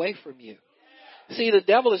take away from you. See, the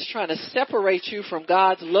devil is trying to separate you from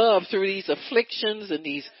God's love through these afflictions and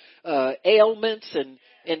these ailments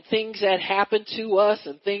and things that happen to us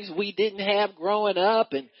and things we didn't have growing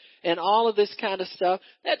up and all of this kind of stuff.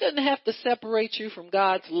 That doesn't have to separate you from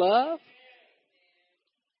God's love.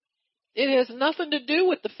 It has nothing to do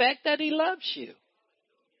with the fact that he loves you.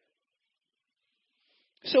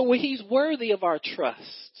 So he's worthy of our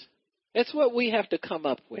trust. That's what we have to come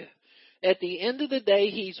up with. At the end of the day,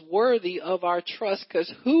 he's worthy of our trust,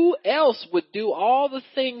 because who else would do all the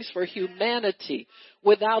things for humanity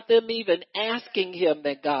without them even asking him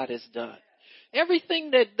that God has done?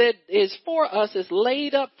 Everything that is for us is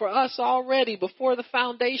laid up for us already before the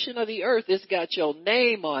foundation of the earth. It's got your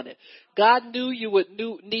name on it. God knew you would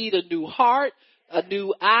need a new heart, a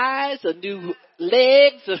new eyes, a new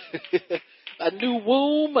legs, a new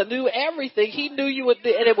womb, a new everything. He knew you would,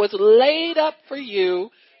 and it was laid up for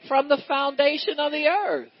you from the foundation of the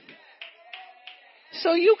earth.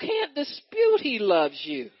 So you can't dispute he loves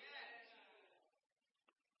you.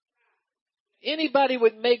 Anybody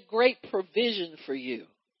would make great provision for you.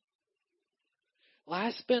 Well,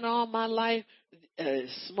 I spent all my life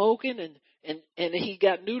smoking and he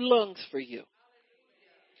got new lungs for you.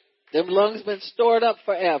 Them lungs been stored up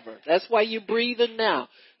forever. That's why you're breathing now.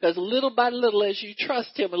 Because little by little, as you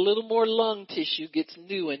trust him, a little more lung tissue gets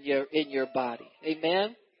new in your body.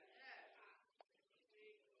 Amen?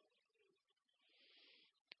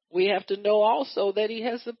 We have to know also that he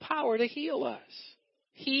has the power to heal us.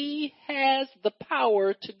 He has the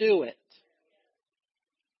power to do it.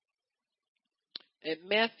 In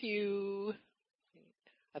Matthew,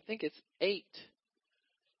 I think it's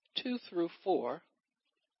 8:2-4.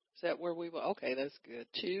 Is that where we were? Okay, that's good.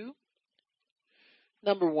 2.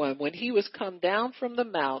 Number 1, when he was come down from the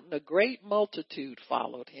mountain, a great multitude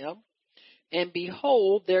followed him. And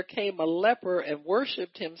behold, there came a leper and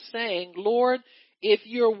worshipped him, saying, Lord, if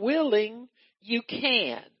you're willing, you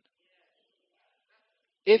can.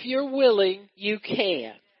 If you're willing, you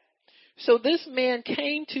can. So this man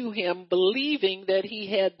came to him believing that he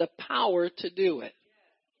had the power to do it.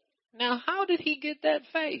 Now, how did he get that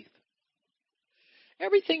faith?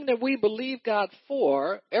 Everything that we believe God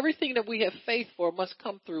for, everything that we have faith for must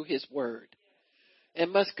come through his word. It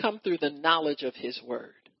must come through the knowledge of his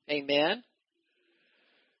word. Amen?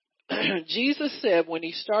 Jesus said when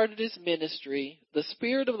he started his ministry, the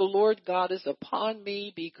Spirit of the Lord God is upon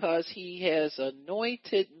me because he has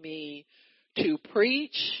anointed me to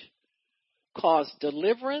preach, cause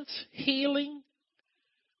deliverance, healing,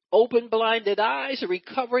 open blinded eyes, a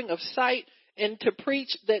recovering of sight, and to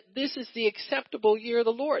preach that this is the acceptable year of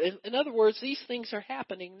the Lord. In other words, these things are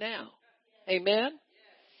happening now. Amen?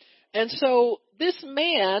 And so this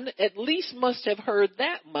man at least must have heard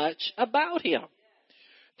that much about him.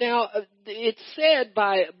 Now, it's said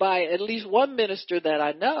by at least one minister that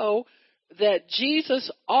I know that Jesus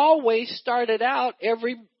always started out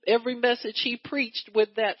every message he preached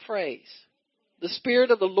with that phrase. The Spirit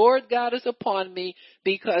of the Lord God is upon me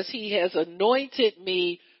because he has anointed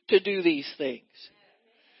me to do these things.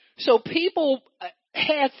 So people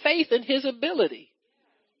had faith in his ability.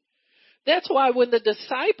 That's why when the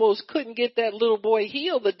disciples couldn't get that little boy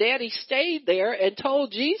healed, the daddy stayed there and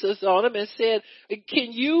told Jesus on him and said,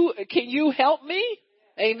 can you help me?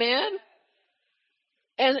 Amen.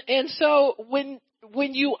 And so when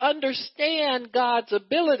you understand God's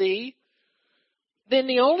ability, then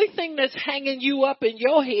the only thing that's hanging you up in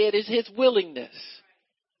your head is his willingness.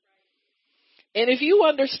 And if you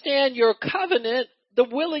understand your covenant, the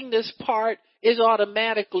willingness part is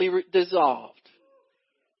automatically dissolved.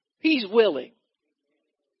 He's willing.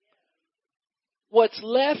 What's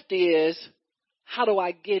left is, how do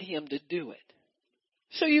I get him to do it?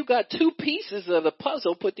 So you've got two pieces of the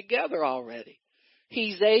puzzle put together already.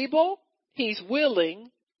 He's able, he's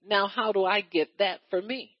willing. Now how do I get that for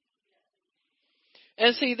me?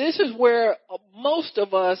 And see, this is where most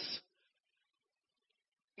of us,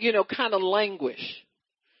 kind of languish.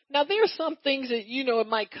 Now there are some things that, it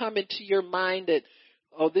might come into your mind that,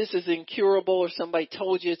 this is incurable, or somebody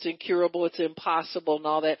told you it's incurable, it's impossible and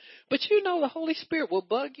all that. But the Holy Spirit will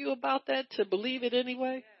bug you about that to believe it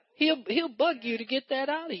anyway. He'll bug you to get that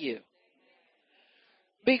out of you.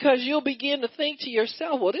 Because you'll begin to think to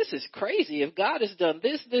yourself, well, this is crazy. If God has done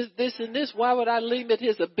this, and this, why would I limit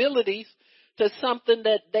his abilities to something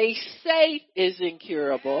that they say is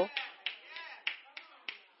incurable?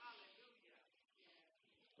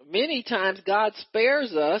 Many times God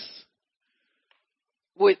spares us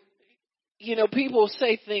with, people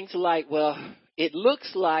say things like, well, it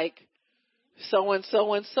looks like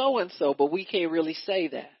so-and-so and so-and-so, but we can't really say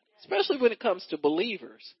that, especially when it comes to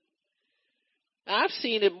believers. I've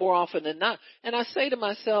seen it more often than not. And I say to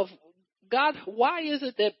myself, God, why is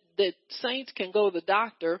it that saints can go to the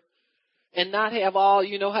doctor and not have all,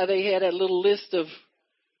 you know how they had that little list of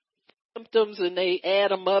symptoms and they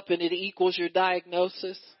add them up and it equals your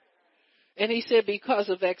diagnosis? And he said, because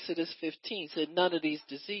of Exodus 15, he said, none of these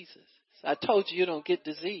diseases. So I told you don't get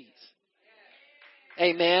disease.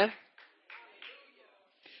 Amen.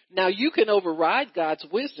 Now you can override God's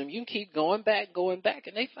wisdom. You can keep going back,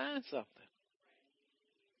 and they find something.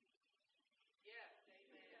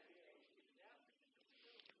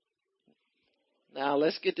 Now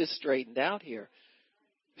let's get this straightened out here.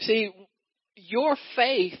 See, your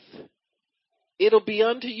faith, it'll be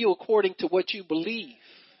unto you according to what you believe.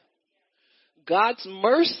 God's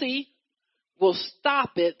mercy will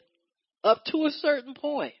stop it up to a certain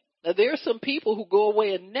point. Now there are some people who go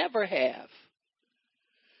away and never have,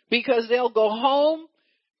 because they'll go home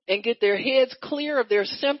and get their heads clear of their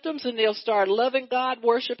symptoms and they'll start loving God,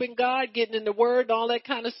 worshiping God, getting in the Word and all that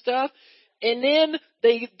kind of stuff. And then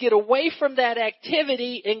they get away from that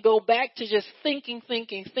activity and go back to just thinking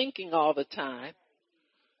all the time.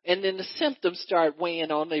 And then the symptoms start weighing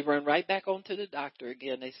on. They run right back on to the doctor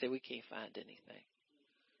again. They say, we can't find anything.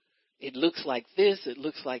 It looks like this. It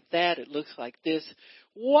looks like that. It looks like this.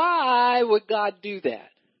 Why would God do that?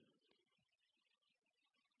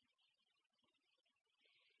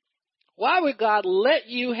 Why would God let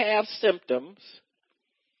you have symptoms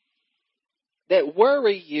that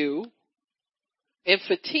worry you and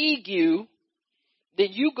fatigue you? Then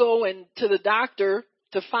you go to the doctor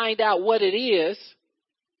to find out what it is,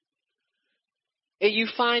 and you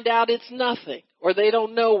find out it's nothing, or they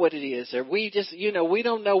don't know what it is, or we just, we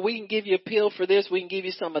don't know. We can give you a pill for this. We can give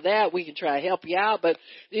you some of that. We can try to help you out, but,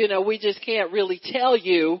 we just can't really tell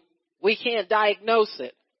you. We can't diagnose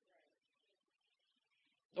it.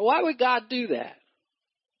 Why would God do that?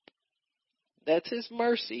 That's His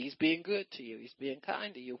mercy. He's being good to you. He's being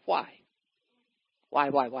kind to you. Why? Why?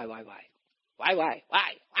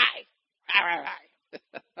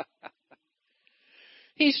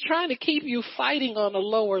 He's trying to keep you fighting on a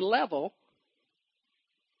lower level.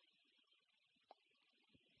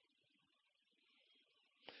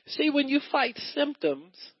 See, when you fight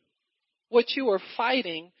symptoms, what you are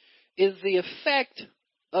fighting is the effect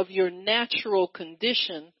of your natural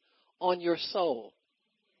condition on your soul.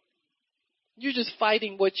 You're just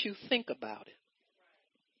fighting what you think about it.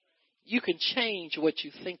 You can change what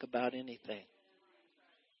you think about anything.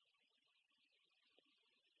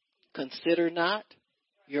 Consider not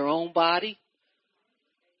your own body.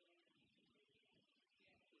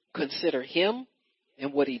 Consider Him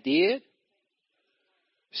and what He did.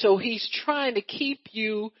 So He's trying to keep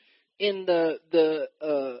you in the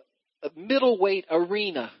middleweight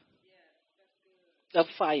arena of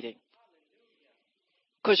fighting.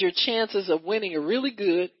 Because your chances of winning are really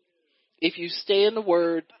good if you stay in the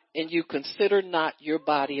Word and you consider not your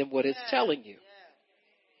body and what it's telling you.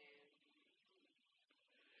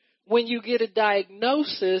 When you get a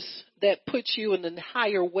diagnosis, that puts you in the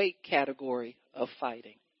higher weight category of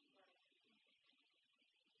fighting.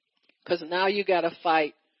 Because now you got to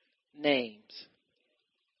fight names.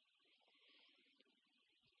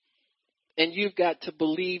 And you've got to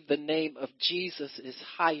believe the name of Jesus is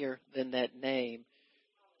higher than that name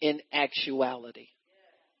in actuality.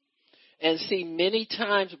 And see, many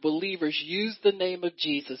times believers use the name of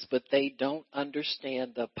Jesus, but they don't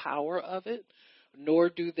understand the power of it, nor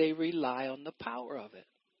do they rely on the power of it.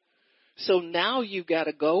 So now you've got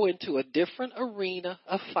to go into a different arena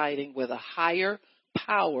of fighting with a higher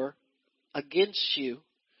power against you,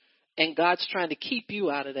 and God's trying to keep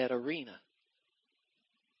you out of that arena.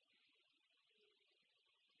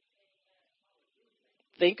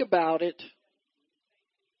 Think about it.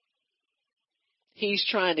 He's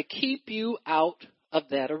trying to keep you out of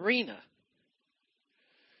that arena.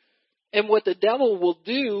 And what the devil will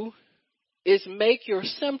do is make your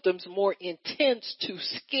symptoms more intense to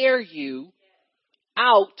scare you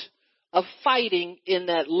out of fighting in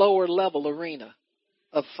that lower level arena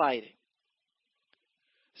of fighting.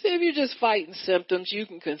 See, if you're just fighting symptoms, you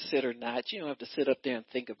can consider not. You don't have to sit up there and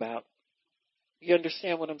think about. You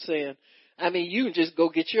understand what I'm saying? I mean, you can just go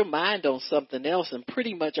get your mind on something else and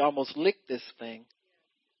pretty much almost lick this thing.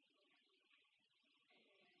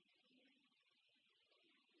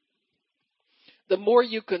 The more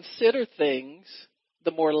you consider things,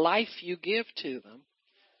 the more life you give to them.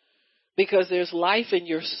 Because there's life in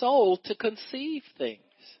your soul to conceive things.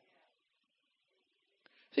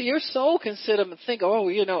 So your soul can sit up and think,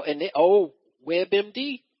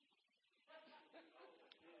 WebMD.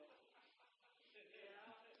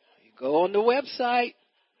 You go on the website,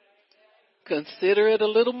 consider it a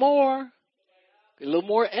little more. A little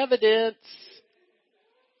more evidence.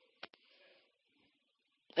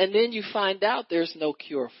 And then you find out there's no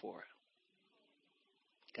cure for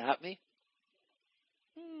it. Got me?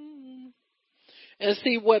 And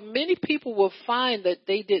see, what many people will find that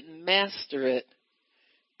they didn't master it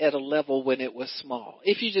at a level when it was small.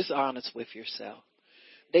 If you're just honest with yourself.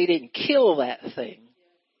 They didn't kill that thing.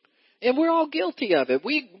 And we're all guilty of it.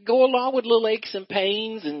 We go along with little aches and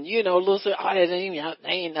pains and, little, it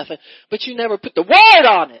ain't nothing. But you never put the word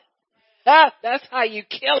on it. That's how you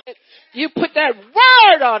kill it. You put that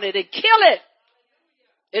word on it and kill it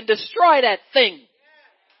and destroy that thing.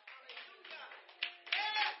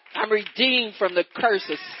 I'm redeemed from the curse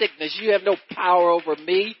of sickness. You have no power over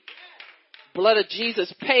me. Blood of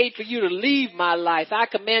Jesus paid for you to leave my life. I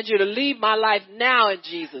command you to leave my life now in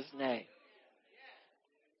Jesus' name.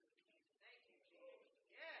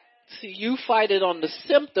 See, you fight it on the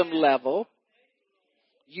symptom level.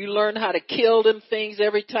 You learn how to kill them things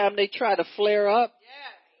every time they try to flare up.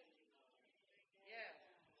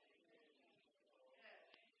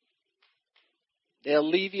 They'll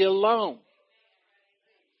leave you alone.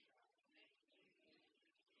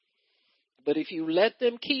 But if you let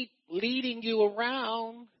them keep leading you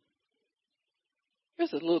around,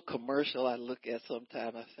 there's a little commercial I look at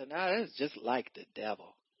sometimes. I say, that's just like the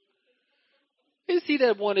devil. You see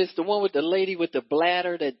that one? It's the one with the lady with the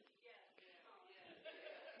bladder, the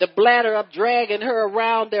bladder up dragging her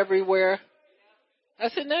around everywhere. I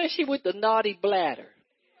said, now she with the naughty bladder.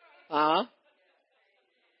 You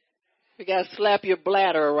got to slap your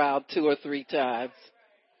bladder around 2 or 3 times.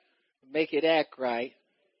 Make it act right.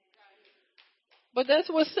 But that's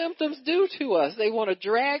what symptoms do to us. They want to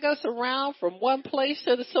drag us around from one place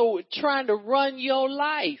to the, so trying to run your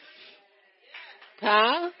life.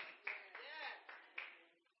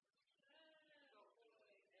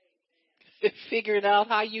 Figuring out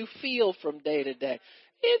how you feel from day to day.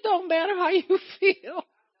 It don't matter how you feel.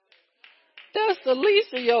 That's the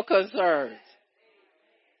least of your concerns.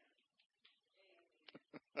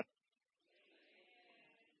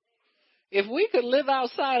 If we could live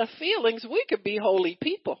outside of feelings, we could be holy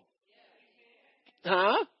people.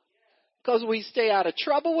 Because we stay out of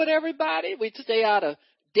trouble with everybody. We stay out of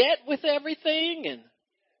debt with everything and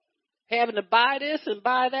having to buy this and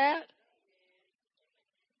buy that.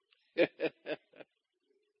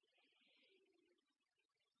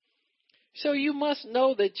 So you must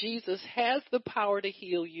know that Jesus has the power to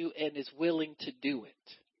heal you and is willing to do it.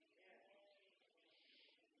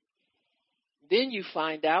 Then you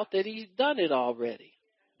find out that he's done it already.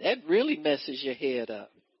 That really messes your head up.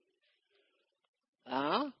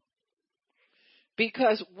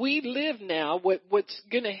 Because we live now, what's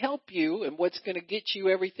going to help you and what's going to get you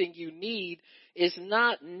everything you need is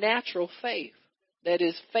not natural faith. That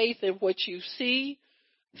is faith in what you see,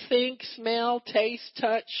 think, smell, taste,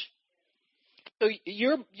 touch. So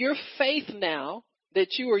your faith now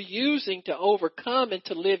that you are using to overcome and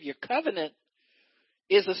to live your covenant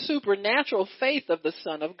is a supernatural faith of the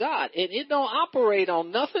Son of God. And it don't operate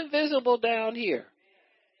on nothing visible down here.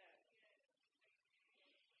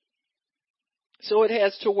 So it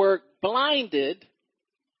has to work blinded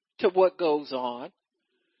to what goes on,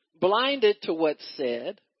 blinded to what's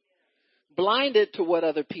said, blinded to what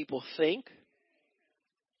other people think.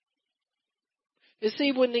 You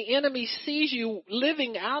see, when the enemy sees you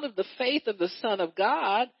living out of the faith of the Son of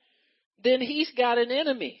God, then he's got an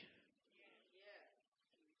enemy.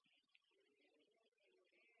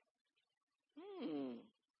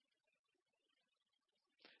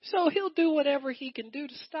 So he'll do whatever he can do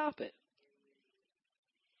to stop it.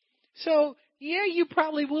 So, you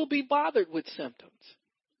probably will be bothered with symptoms.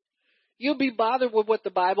 You'll be bothered with what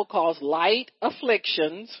the Bible calls light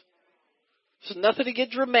afflictions. So nothing to get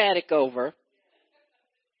dramatic over.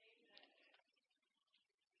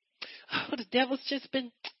 Oh, the devil's just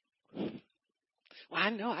been... Well, I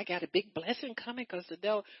know I got a big blessing coming because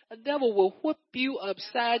the devil will whoop you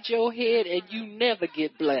upside your head and you never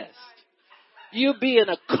get blessed. You'll be in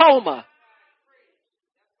a coma.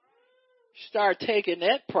 Start taking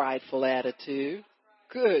that prideful attitude.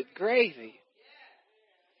 Good gravy.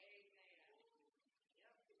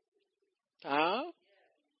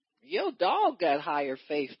 Your dog got higher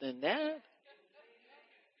faith than that.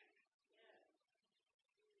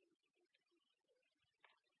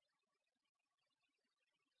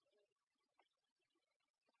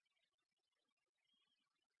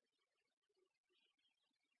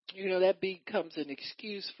 That becomes an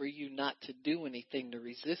excuse for you not to do anything to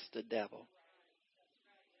resist the devil.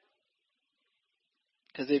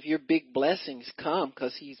 Because if your big blessings come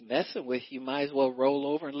because he's messing with you, might as well roll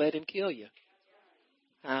over and let him kill you.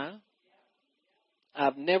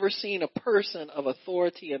 I've never seen a person of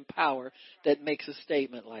authority and power that makes a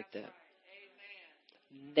statement like that.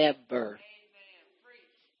 Never.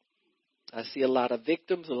 I see a lot of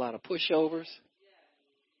victims, a lot of pushovers.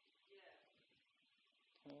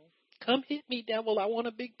 Come hit me, devil. I want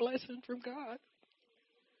a big blessing from God.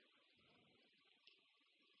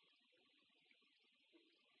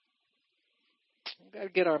 We've got to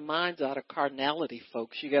get our minds out of carnality,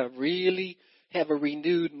 folks. You got to really have a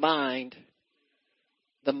renewed mind,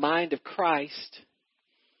 the mind of Christ.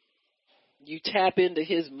 You tap into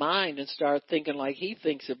his mind and start thinking like he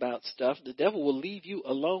thinks about stuff, the devil will leave you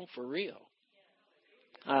alone for real.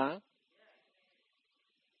 Huh?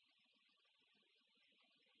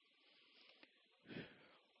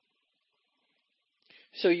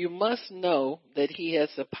 So you must know that he has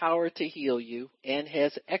the power to heal you and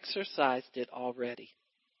has exercised it already.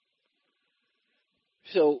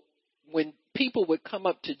 So when people would come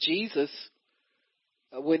up to Jesus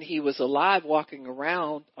when he was alive walking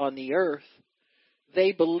around on the earth,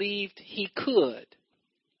 they believed he could.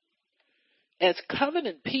 As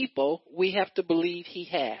covenant people, we have to believe he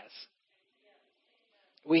has.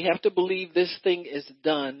 We have to believe this thing is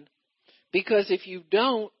done, because if you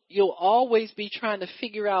don't, you'll always be trying to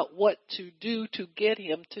figure out what to do to get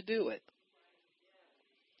him to do it.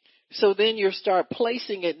 So then you'll start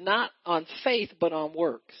placing it not on faith but on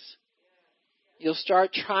works. You'll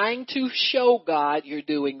start trying to show God you're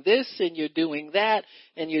doing this and you're doing that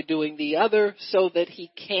and you're doing the other so that he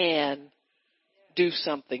can do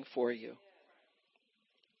something for you.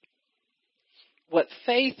 What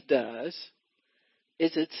faith does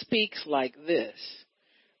is it speaks like this: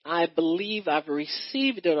 I believe I've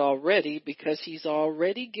received it already because he's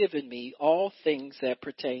already given me all things that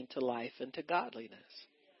pertain to life and to godliness.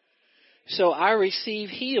 So I receive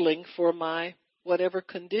healing for my whatever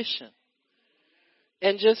condition.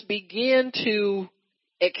 And just begin to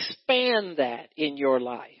expand that in your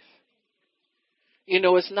life. You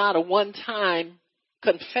know, it's not a one-time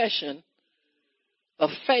confession of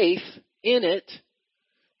faith in it,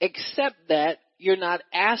 except that you're not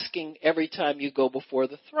asking every time you go before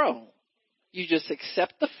the throne. You just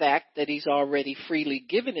accept the fact that he's already freely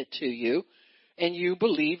given it to you, and you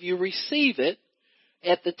believe you receive it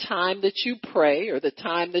at the time that you pray or the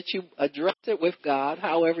time that you address it with God,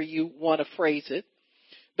 however you want to phrase it.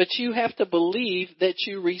 But you have to believe that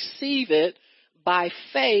you receive it by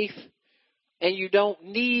faith, and you don't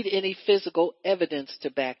need any physical evidence to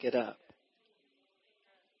back it up.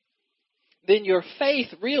 Then your faith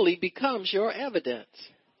really becomes your evidence.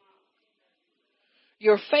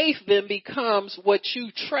 Your faith then becomes what you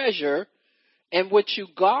treasure and what you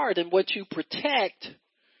guard and what you protect,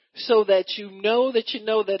 so that you know that you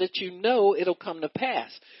know that you know it'll come to pass.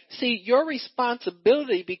 See, your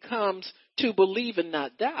responsibility becomes to believe and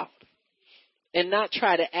not doubt, and not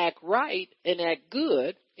try to act right and act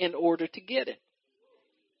good in order to get it.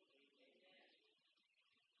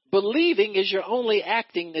 Believing is your only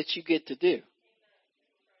acting that you get to do.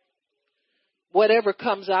 Whatever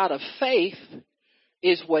comes out of faith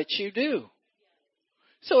is what you do.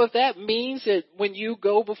 So if that means that when you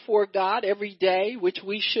go before God every day, which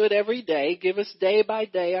we should every day, give us day by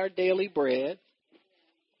day our daily bread.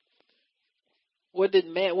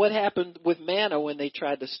 What happened with manna when they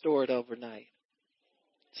tried to store it overnight?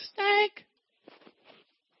 Stank.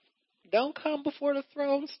 Don't come before the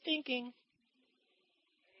throne stinking.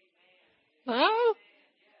 Huh?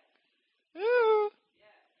 Ooh.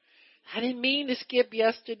 I didn't mean to skip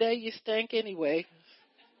yesterday. You stank anyway.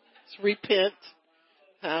 Let's repent.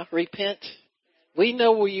 Huh? Repent. We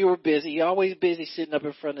know where you were busy. You're always busy sitting up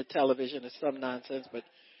in front of the television or some nonsense, but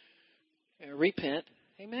repent.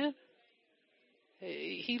 Amen.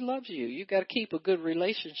 He loves you. You got to keep a good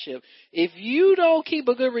relationship. If you don't keep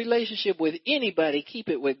a good relationship with anybody, keep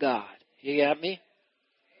it with God. You got me?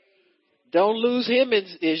 Don't lose him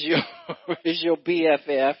as your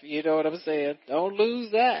BFF. You know what I'm saying? Don't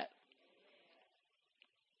lose that.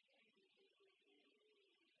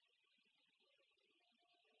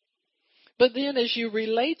 But then as you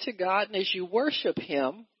relate to God and as you worship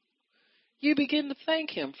him, you begin to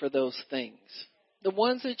thank him for those things. The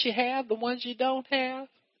ones that you have, the ones you don't have,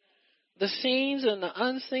 the seens and the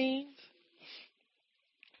unseens,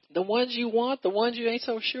 the ones you want, the ones you ain't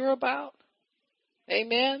so sure about.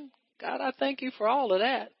 Amen. God, I thank you for all of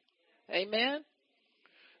that. Amen.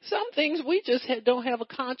 Some things we just don't have a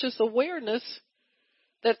conscious awareness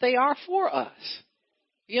that they are for us.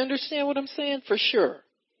 You understand what I'm saying? For sure.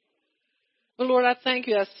 But Lord, I thank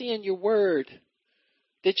you. I see in your word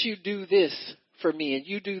that you do this for me and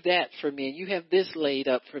you do that for me and you have this laid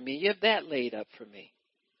up for me. You have that laid up for me.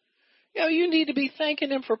 You need to be thanking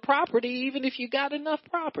him for property, even if you got enough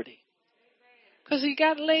property. Because he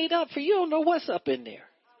got laid up for you don't know what's up in there.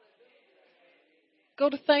 Go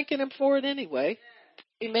to thanking him for it anyway.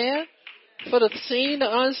 Amen. For the seen, the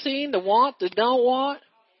unseen, the want, the don't want.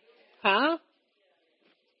 Huh?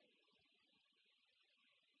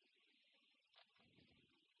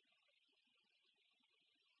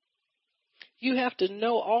 You have to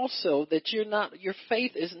know also that your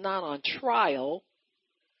faith is not on trial,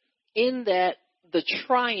 in that the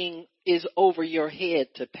trying is over your head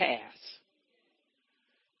to pass.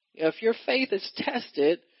 If your faith is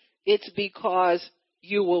tested, it's because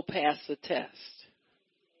you will pass the test.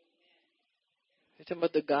 You're talking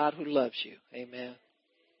about the God who loves you. Amen.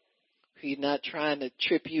 He's not trying to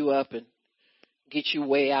trip you up and get you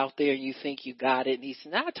way out there and you think you got it. And he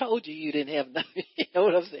said, I told you you didn't have nothing. You know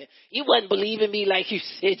what I'm saying? You wasn't believing me like you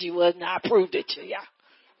said you was, and I proved it to you.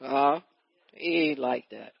 He ain't like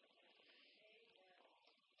that.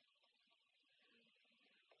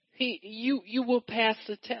 You will pass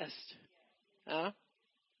the test.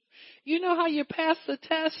 You know how you pass the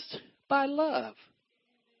test? By love.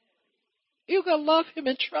 You're going to love him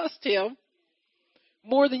and trust him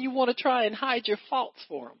more than you want to try and hide your faults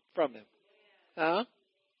from him.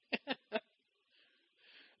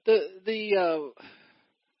 The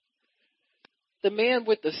man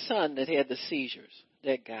with the son that had the seizures,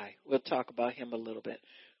 that guy, we'll talk about him a little bit.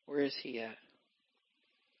 Where is he at?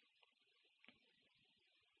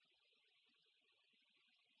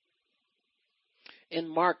 In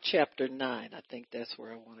Mark chapter 9, I think that's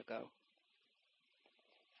where I want to go.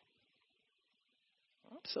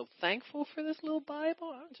 I'm so thankful for this little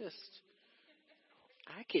Bible.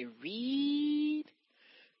 I can read.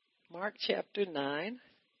 Mark chapter 9.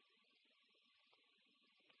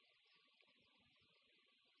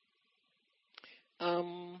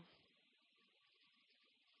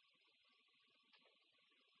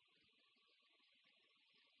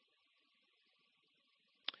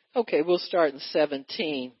 Okay, we'll start in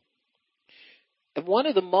 17. And one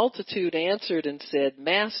of the multitude answered and said,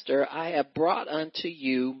 Master, I have brought unto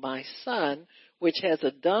you my son, which has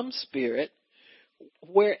a dumb spirit.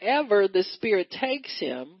 Wherever the spirit takes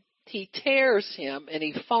him, he tears him, and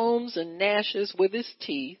he foams and gnashes with his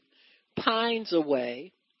teeth, pines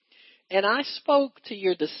away. And I spoke to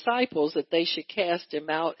your disciples that they should cast him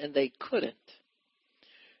out, and they couldn't.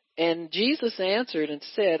 And Jesus answered and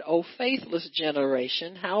said, O faithless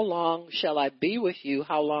generation, how long shall I be with you?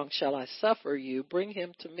 How long shall I suffer you? Bring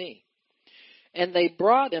him to me. And they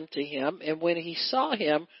brought him to him, and when he saw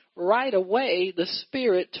him, right away the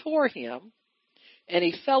spirit tore him, and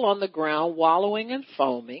he fell on the ground, wallowing and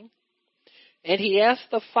foaming. And he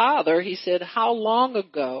asked the father, he said, how long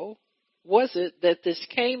ago was it that this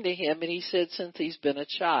came to him? And he said, since he's been a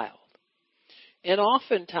child. And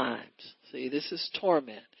oftentimes, see, this is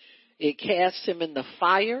torment. It casts him in the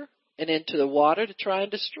fire and into the water to try and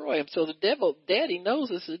destroy him. So the devil, daddy knows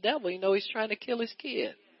this is the devil. He knows he's trying to kill his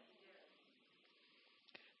kid.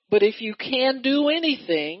 But if you can do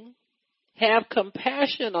anything, have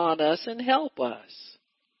compassion on us and help us.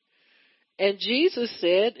 And Jesus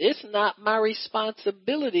said, it's not my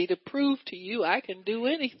responsibility to prove to you I can do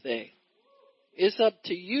anything. It's up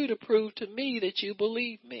to you to prove to me that you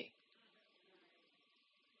believe me.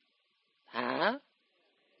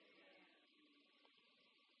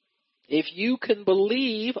 If you can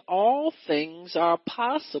believe, all things are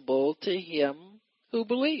possible to him who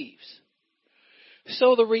believes.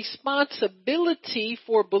 So the responsibility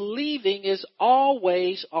for believing is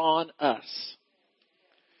always on us.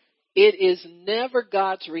 It is never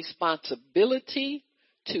God's responsibility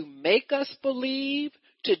to make us believe,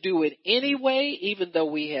 to do it anyway, even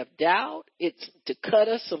though we have doubt. It's to cut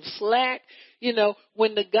us some slack. You know,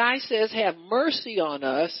 when the guy says have mercy on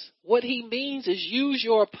us, what he means is use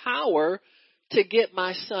your power to get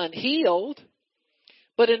my son healed.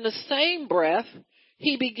 But in the same breath,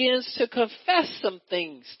 he begins to confess some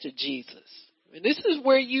things to Jesus. And this is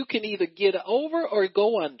where you can either get over or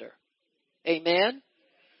go under. Amen?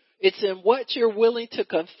 It's in what you're willing to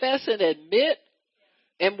confess and admit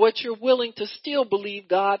and what you're willing to still believe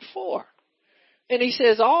God for. And he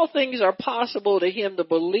says all things are possible to him that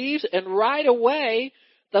believes. And right away,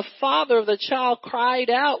 the father of the child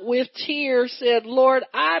cried out with tears, said, Lord,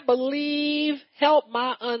 I believe, help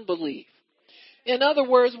my unbelief. In other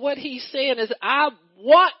words, what he's saying is, I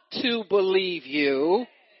want to believe you,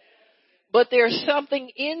 but there's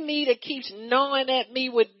something in me that keeps gnawing at me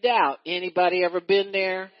with doubt. Anybody ever been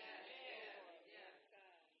there?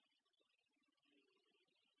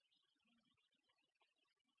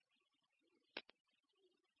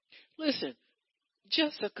 Listen,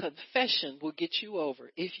 Just a confession will get you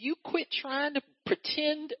over. If you quit trying to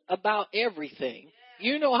pretend about everything,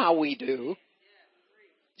 you know how we do.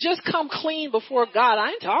 Just come clean before God.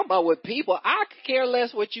 I ain't talking about with people. I could care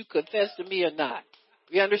less what you confess to me or not.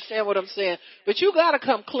 You understand what I'm saying? But you got to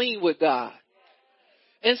come clean with God.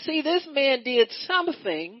 And see, this man did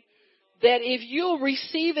something that if you'll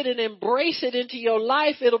receive it and embrace it into your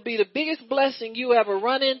life, it'll be the biggest blessing you ever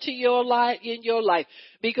run into in your life.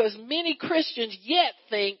 Because many Christians yet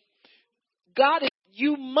think God,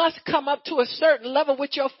 you must come up to a certain level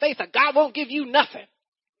with your faith or God won't give you nothing.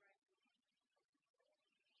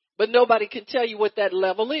 But nobody can tell you what that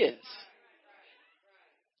level is.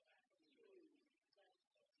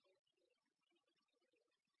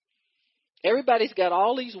 Everybody's got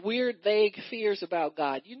all these weird, vague fears about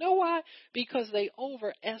God. You know why? Because they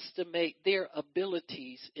overestimate their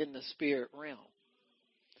abilities in the spirit realm.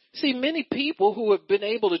 See, many people who have been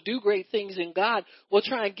able to do great things in God will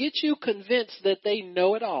try and get you convinced that they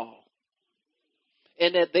know it all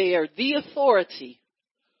and that they are the authority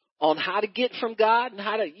on how to get from God and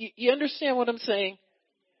how to, you understand what I'm saying?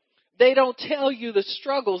 They don't tell you the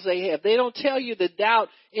struggles they have. They don't tell you the doubt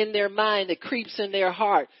in their mind that creeps in their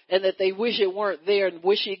heart and that they wish it weren't there and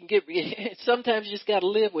wish you can get. Sometimes you just got to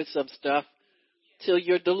live with some stuff till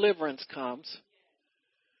your deliverance comes.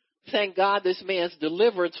 Thank God this man's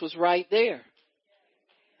deliverance was right there.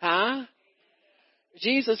 Huh?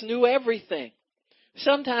 Jesus knew everything.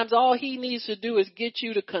 Sometimes all he needs to do is get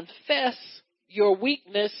you to confess your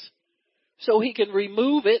weakness so he can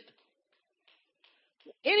remove it.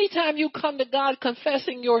 Anytime you come to God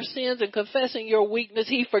confessing your sins and confessing your weakness,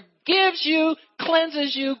 he forgives you,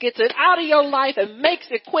 cleanses you, gets it out of your life, and makes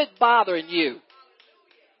it quit bothering you.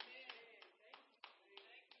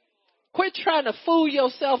 Quit trying to fool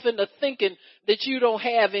yourself into thinking that you don't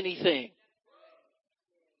have anything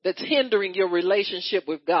that's hindering your relationship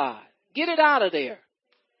with God. Get it out of there.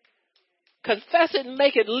 Confess it and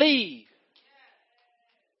make it leave.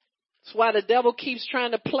 That's why the devil keeps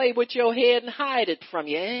trying to play with your head and hide it from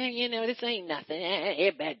you. You know, this ain't nothing.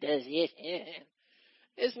 Everybody does this.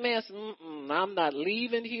 This man says, I'm not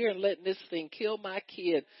leaving here and letting this thing kill my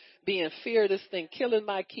kid, be in fear of this thing killing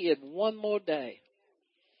my kid one more day.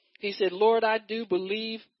 He said, Lord, I do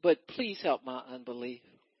believe, but please help my unbelief.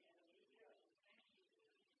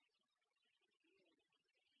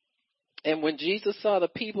 And when Jesus saw the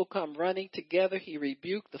people come running together, he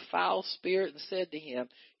rebuked the foul spirit and said to him,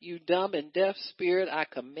 you dumb and deaf spirit, I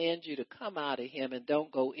command you to come out of him and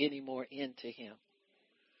don't go any more into him.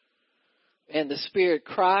 And the spirit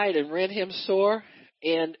cried and rent him sore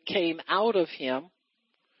and came out of him.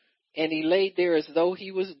 And he laid there as though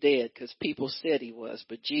he was dead, because people said he was.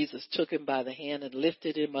 But Jesus took him by the hand and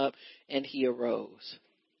lifted him up, and he arose.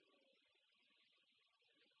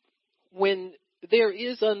 When there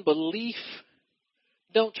is unbelief,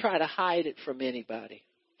 don't try to hide it from anybody.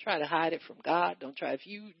 Try to hide it from God. Don't try. If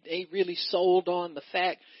you ain't really sold on the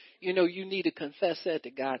fact, you know, you need to confess that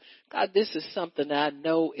to God. God, this is something I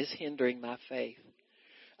know is hindering my faith.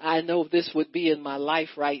 I know this would be in my life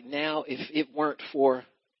right now if it weren't for.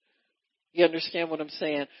 You understand what I'm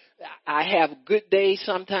saying? I have good days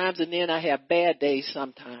sometimes, and then I have bad days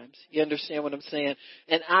sometimes. You understand what I'm saying?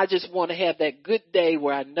 And I just want to have that good day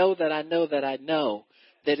where I know that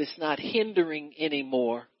it's not hindering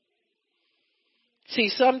anymore. See,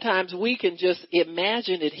 sometimes we can just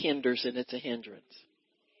imagine it hinders and it's a hindrance.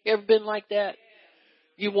 You ever been like that?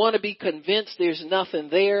 You want to be convinced there's nothing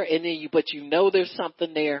there, and then but you know there's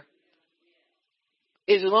something there.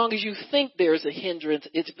 As long as you think there's a hindrance,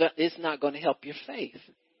 it's not going to help your faith.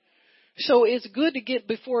 So it's good to get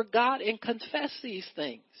before God and confess these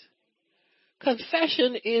things.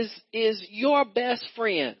 Confession is your best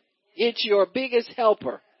friend. It's your biggest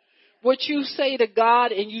helper. What you say to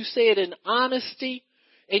God, and you say it in honesty,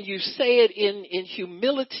 and you say it in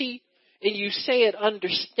humility, and you say it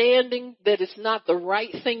understanding that it's not the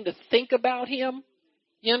right thing to think about him.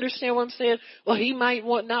 You understand what I'm saying? Well, he might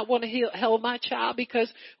not want to help my child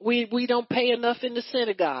because we don't pay enough in the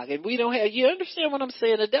synagogue, and we don't have. You understand what I'm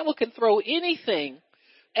saying? The devil can throw anything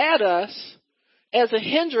at us as a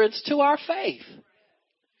hindrance to our faith.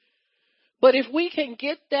 But if we can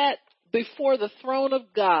get that before the throne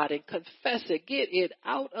of God and confess it, get it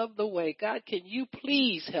out of the way. God, can you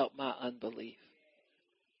please help my unbelief?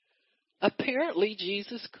 Apparently,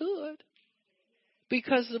 Jesus could,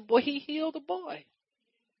 because he healed the boy.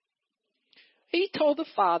 He told the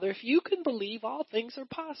father, if you can believe, all things are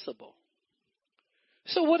possible.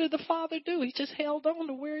 So what did the father do? He just held on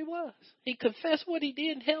to where he was. He confessed what he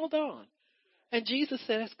did and held on. And Jesus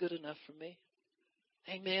said, that's good enough for me.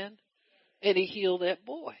 Amen. And he healed that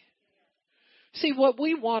boy. See, what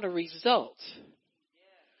we want are results.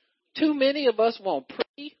 Too many of us want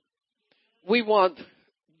pretty. We want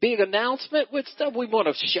big announcement with stuff. We want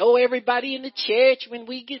to show everybody in the church when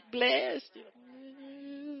we get blessed.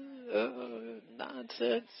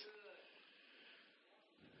 Nonsense.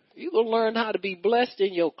 You will learn how to be blessed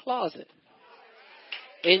in your closet,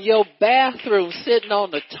 in your bathroom, sitting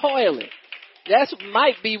on the toilet. That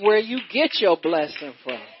might be where you get your blessing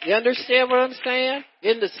from. You understand what I'm saying?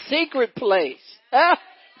 In the secret place.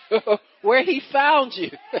 Where he found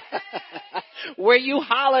you. Where you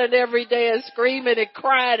hollering every day and screaming and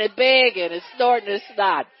crying and begging and snorting and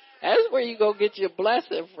snot. That's where you go get your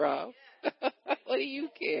blessing from. What do you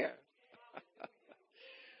care?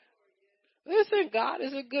 Listen, God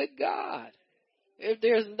is a good God. If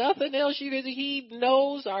there's nothing else you can do, he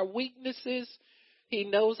knows our weaknesses. He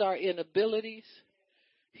knows our inabilities.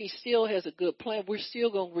 He still has a good plan. We're still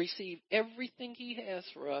going to receive everything he has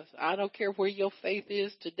for us. I don't care where your faith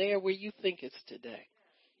is today or where you think it's today.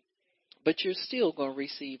 But you're still going to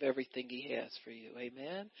receive everything he has for you.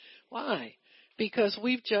 Amen? Why? Because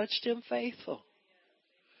we've judged him faithful.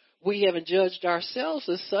 We haven't judged ourselves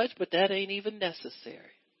as such, but that ain't even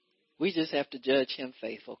necessary. We just have to judge him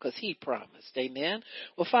faithful because he promised. Amen.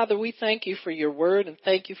 Well, Father, we thank you for your word and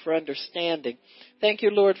thank you for understanding. Thank you,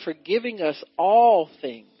 Lord, for giving us all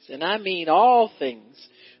things, and I mean all things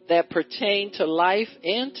that pertain to life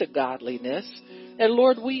and to godliness. And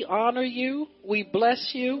Lord, we honor you, we bless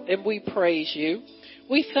you, and we praise you.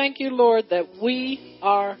 We thank you, Lord, that we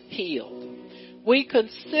are healed. We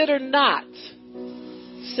consider not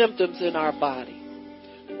symptoms in our body.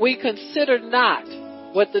 We consider not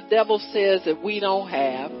what the devil says that we don't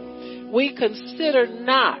have. We consider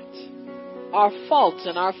not our faults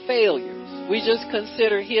and our failures. We just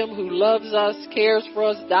consider him who loves us, cares for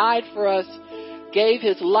us, died for us, gave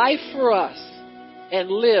his life for us, and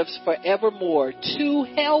lives forevermore to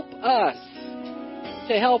help us,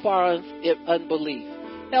 to help our unbelief,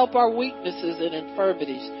 help our weaknesses and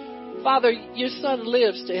infirmities. Father, your Son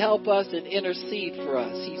lives to help us and intercede for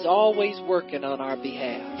us. He's always working on our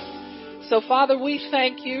behalf. So, Father, we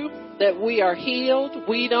thank you that we are healed.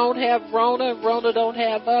 We don't have Rona. Rona don't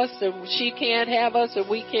have us, and she can't have us, and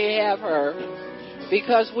we can't have her,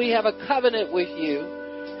 because we have a covenant with you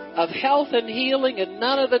of health and healing and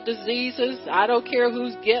none of the diseases. I don't care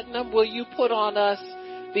who's getting them. Will you put on us,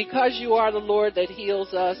 because you are the Lord that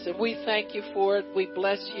heals us, and we thank you for it. We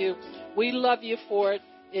bless you. We love you for it.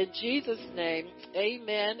 In Jesus' name,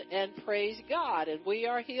 amen and praise God. And we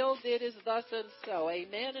are healed. It is thus and so.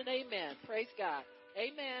 Amen and amen. Praise God.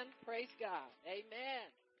 Amen. Praise God. Amen.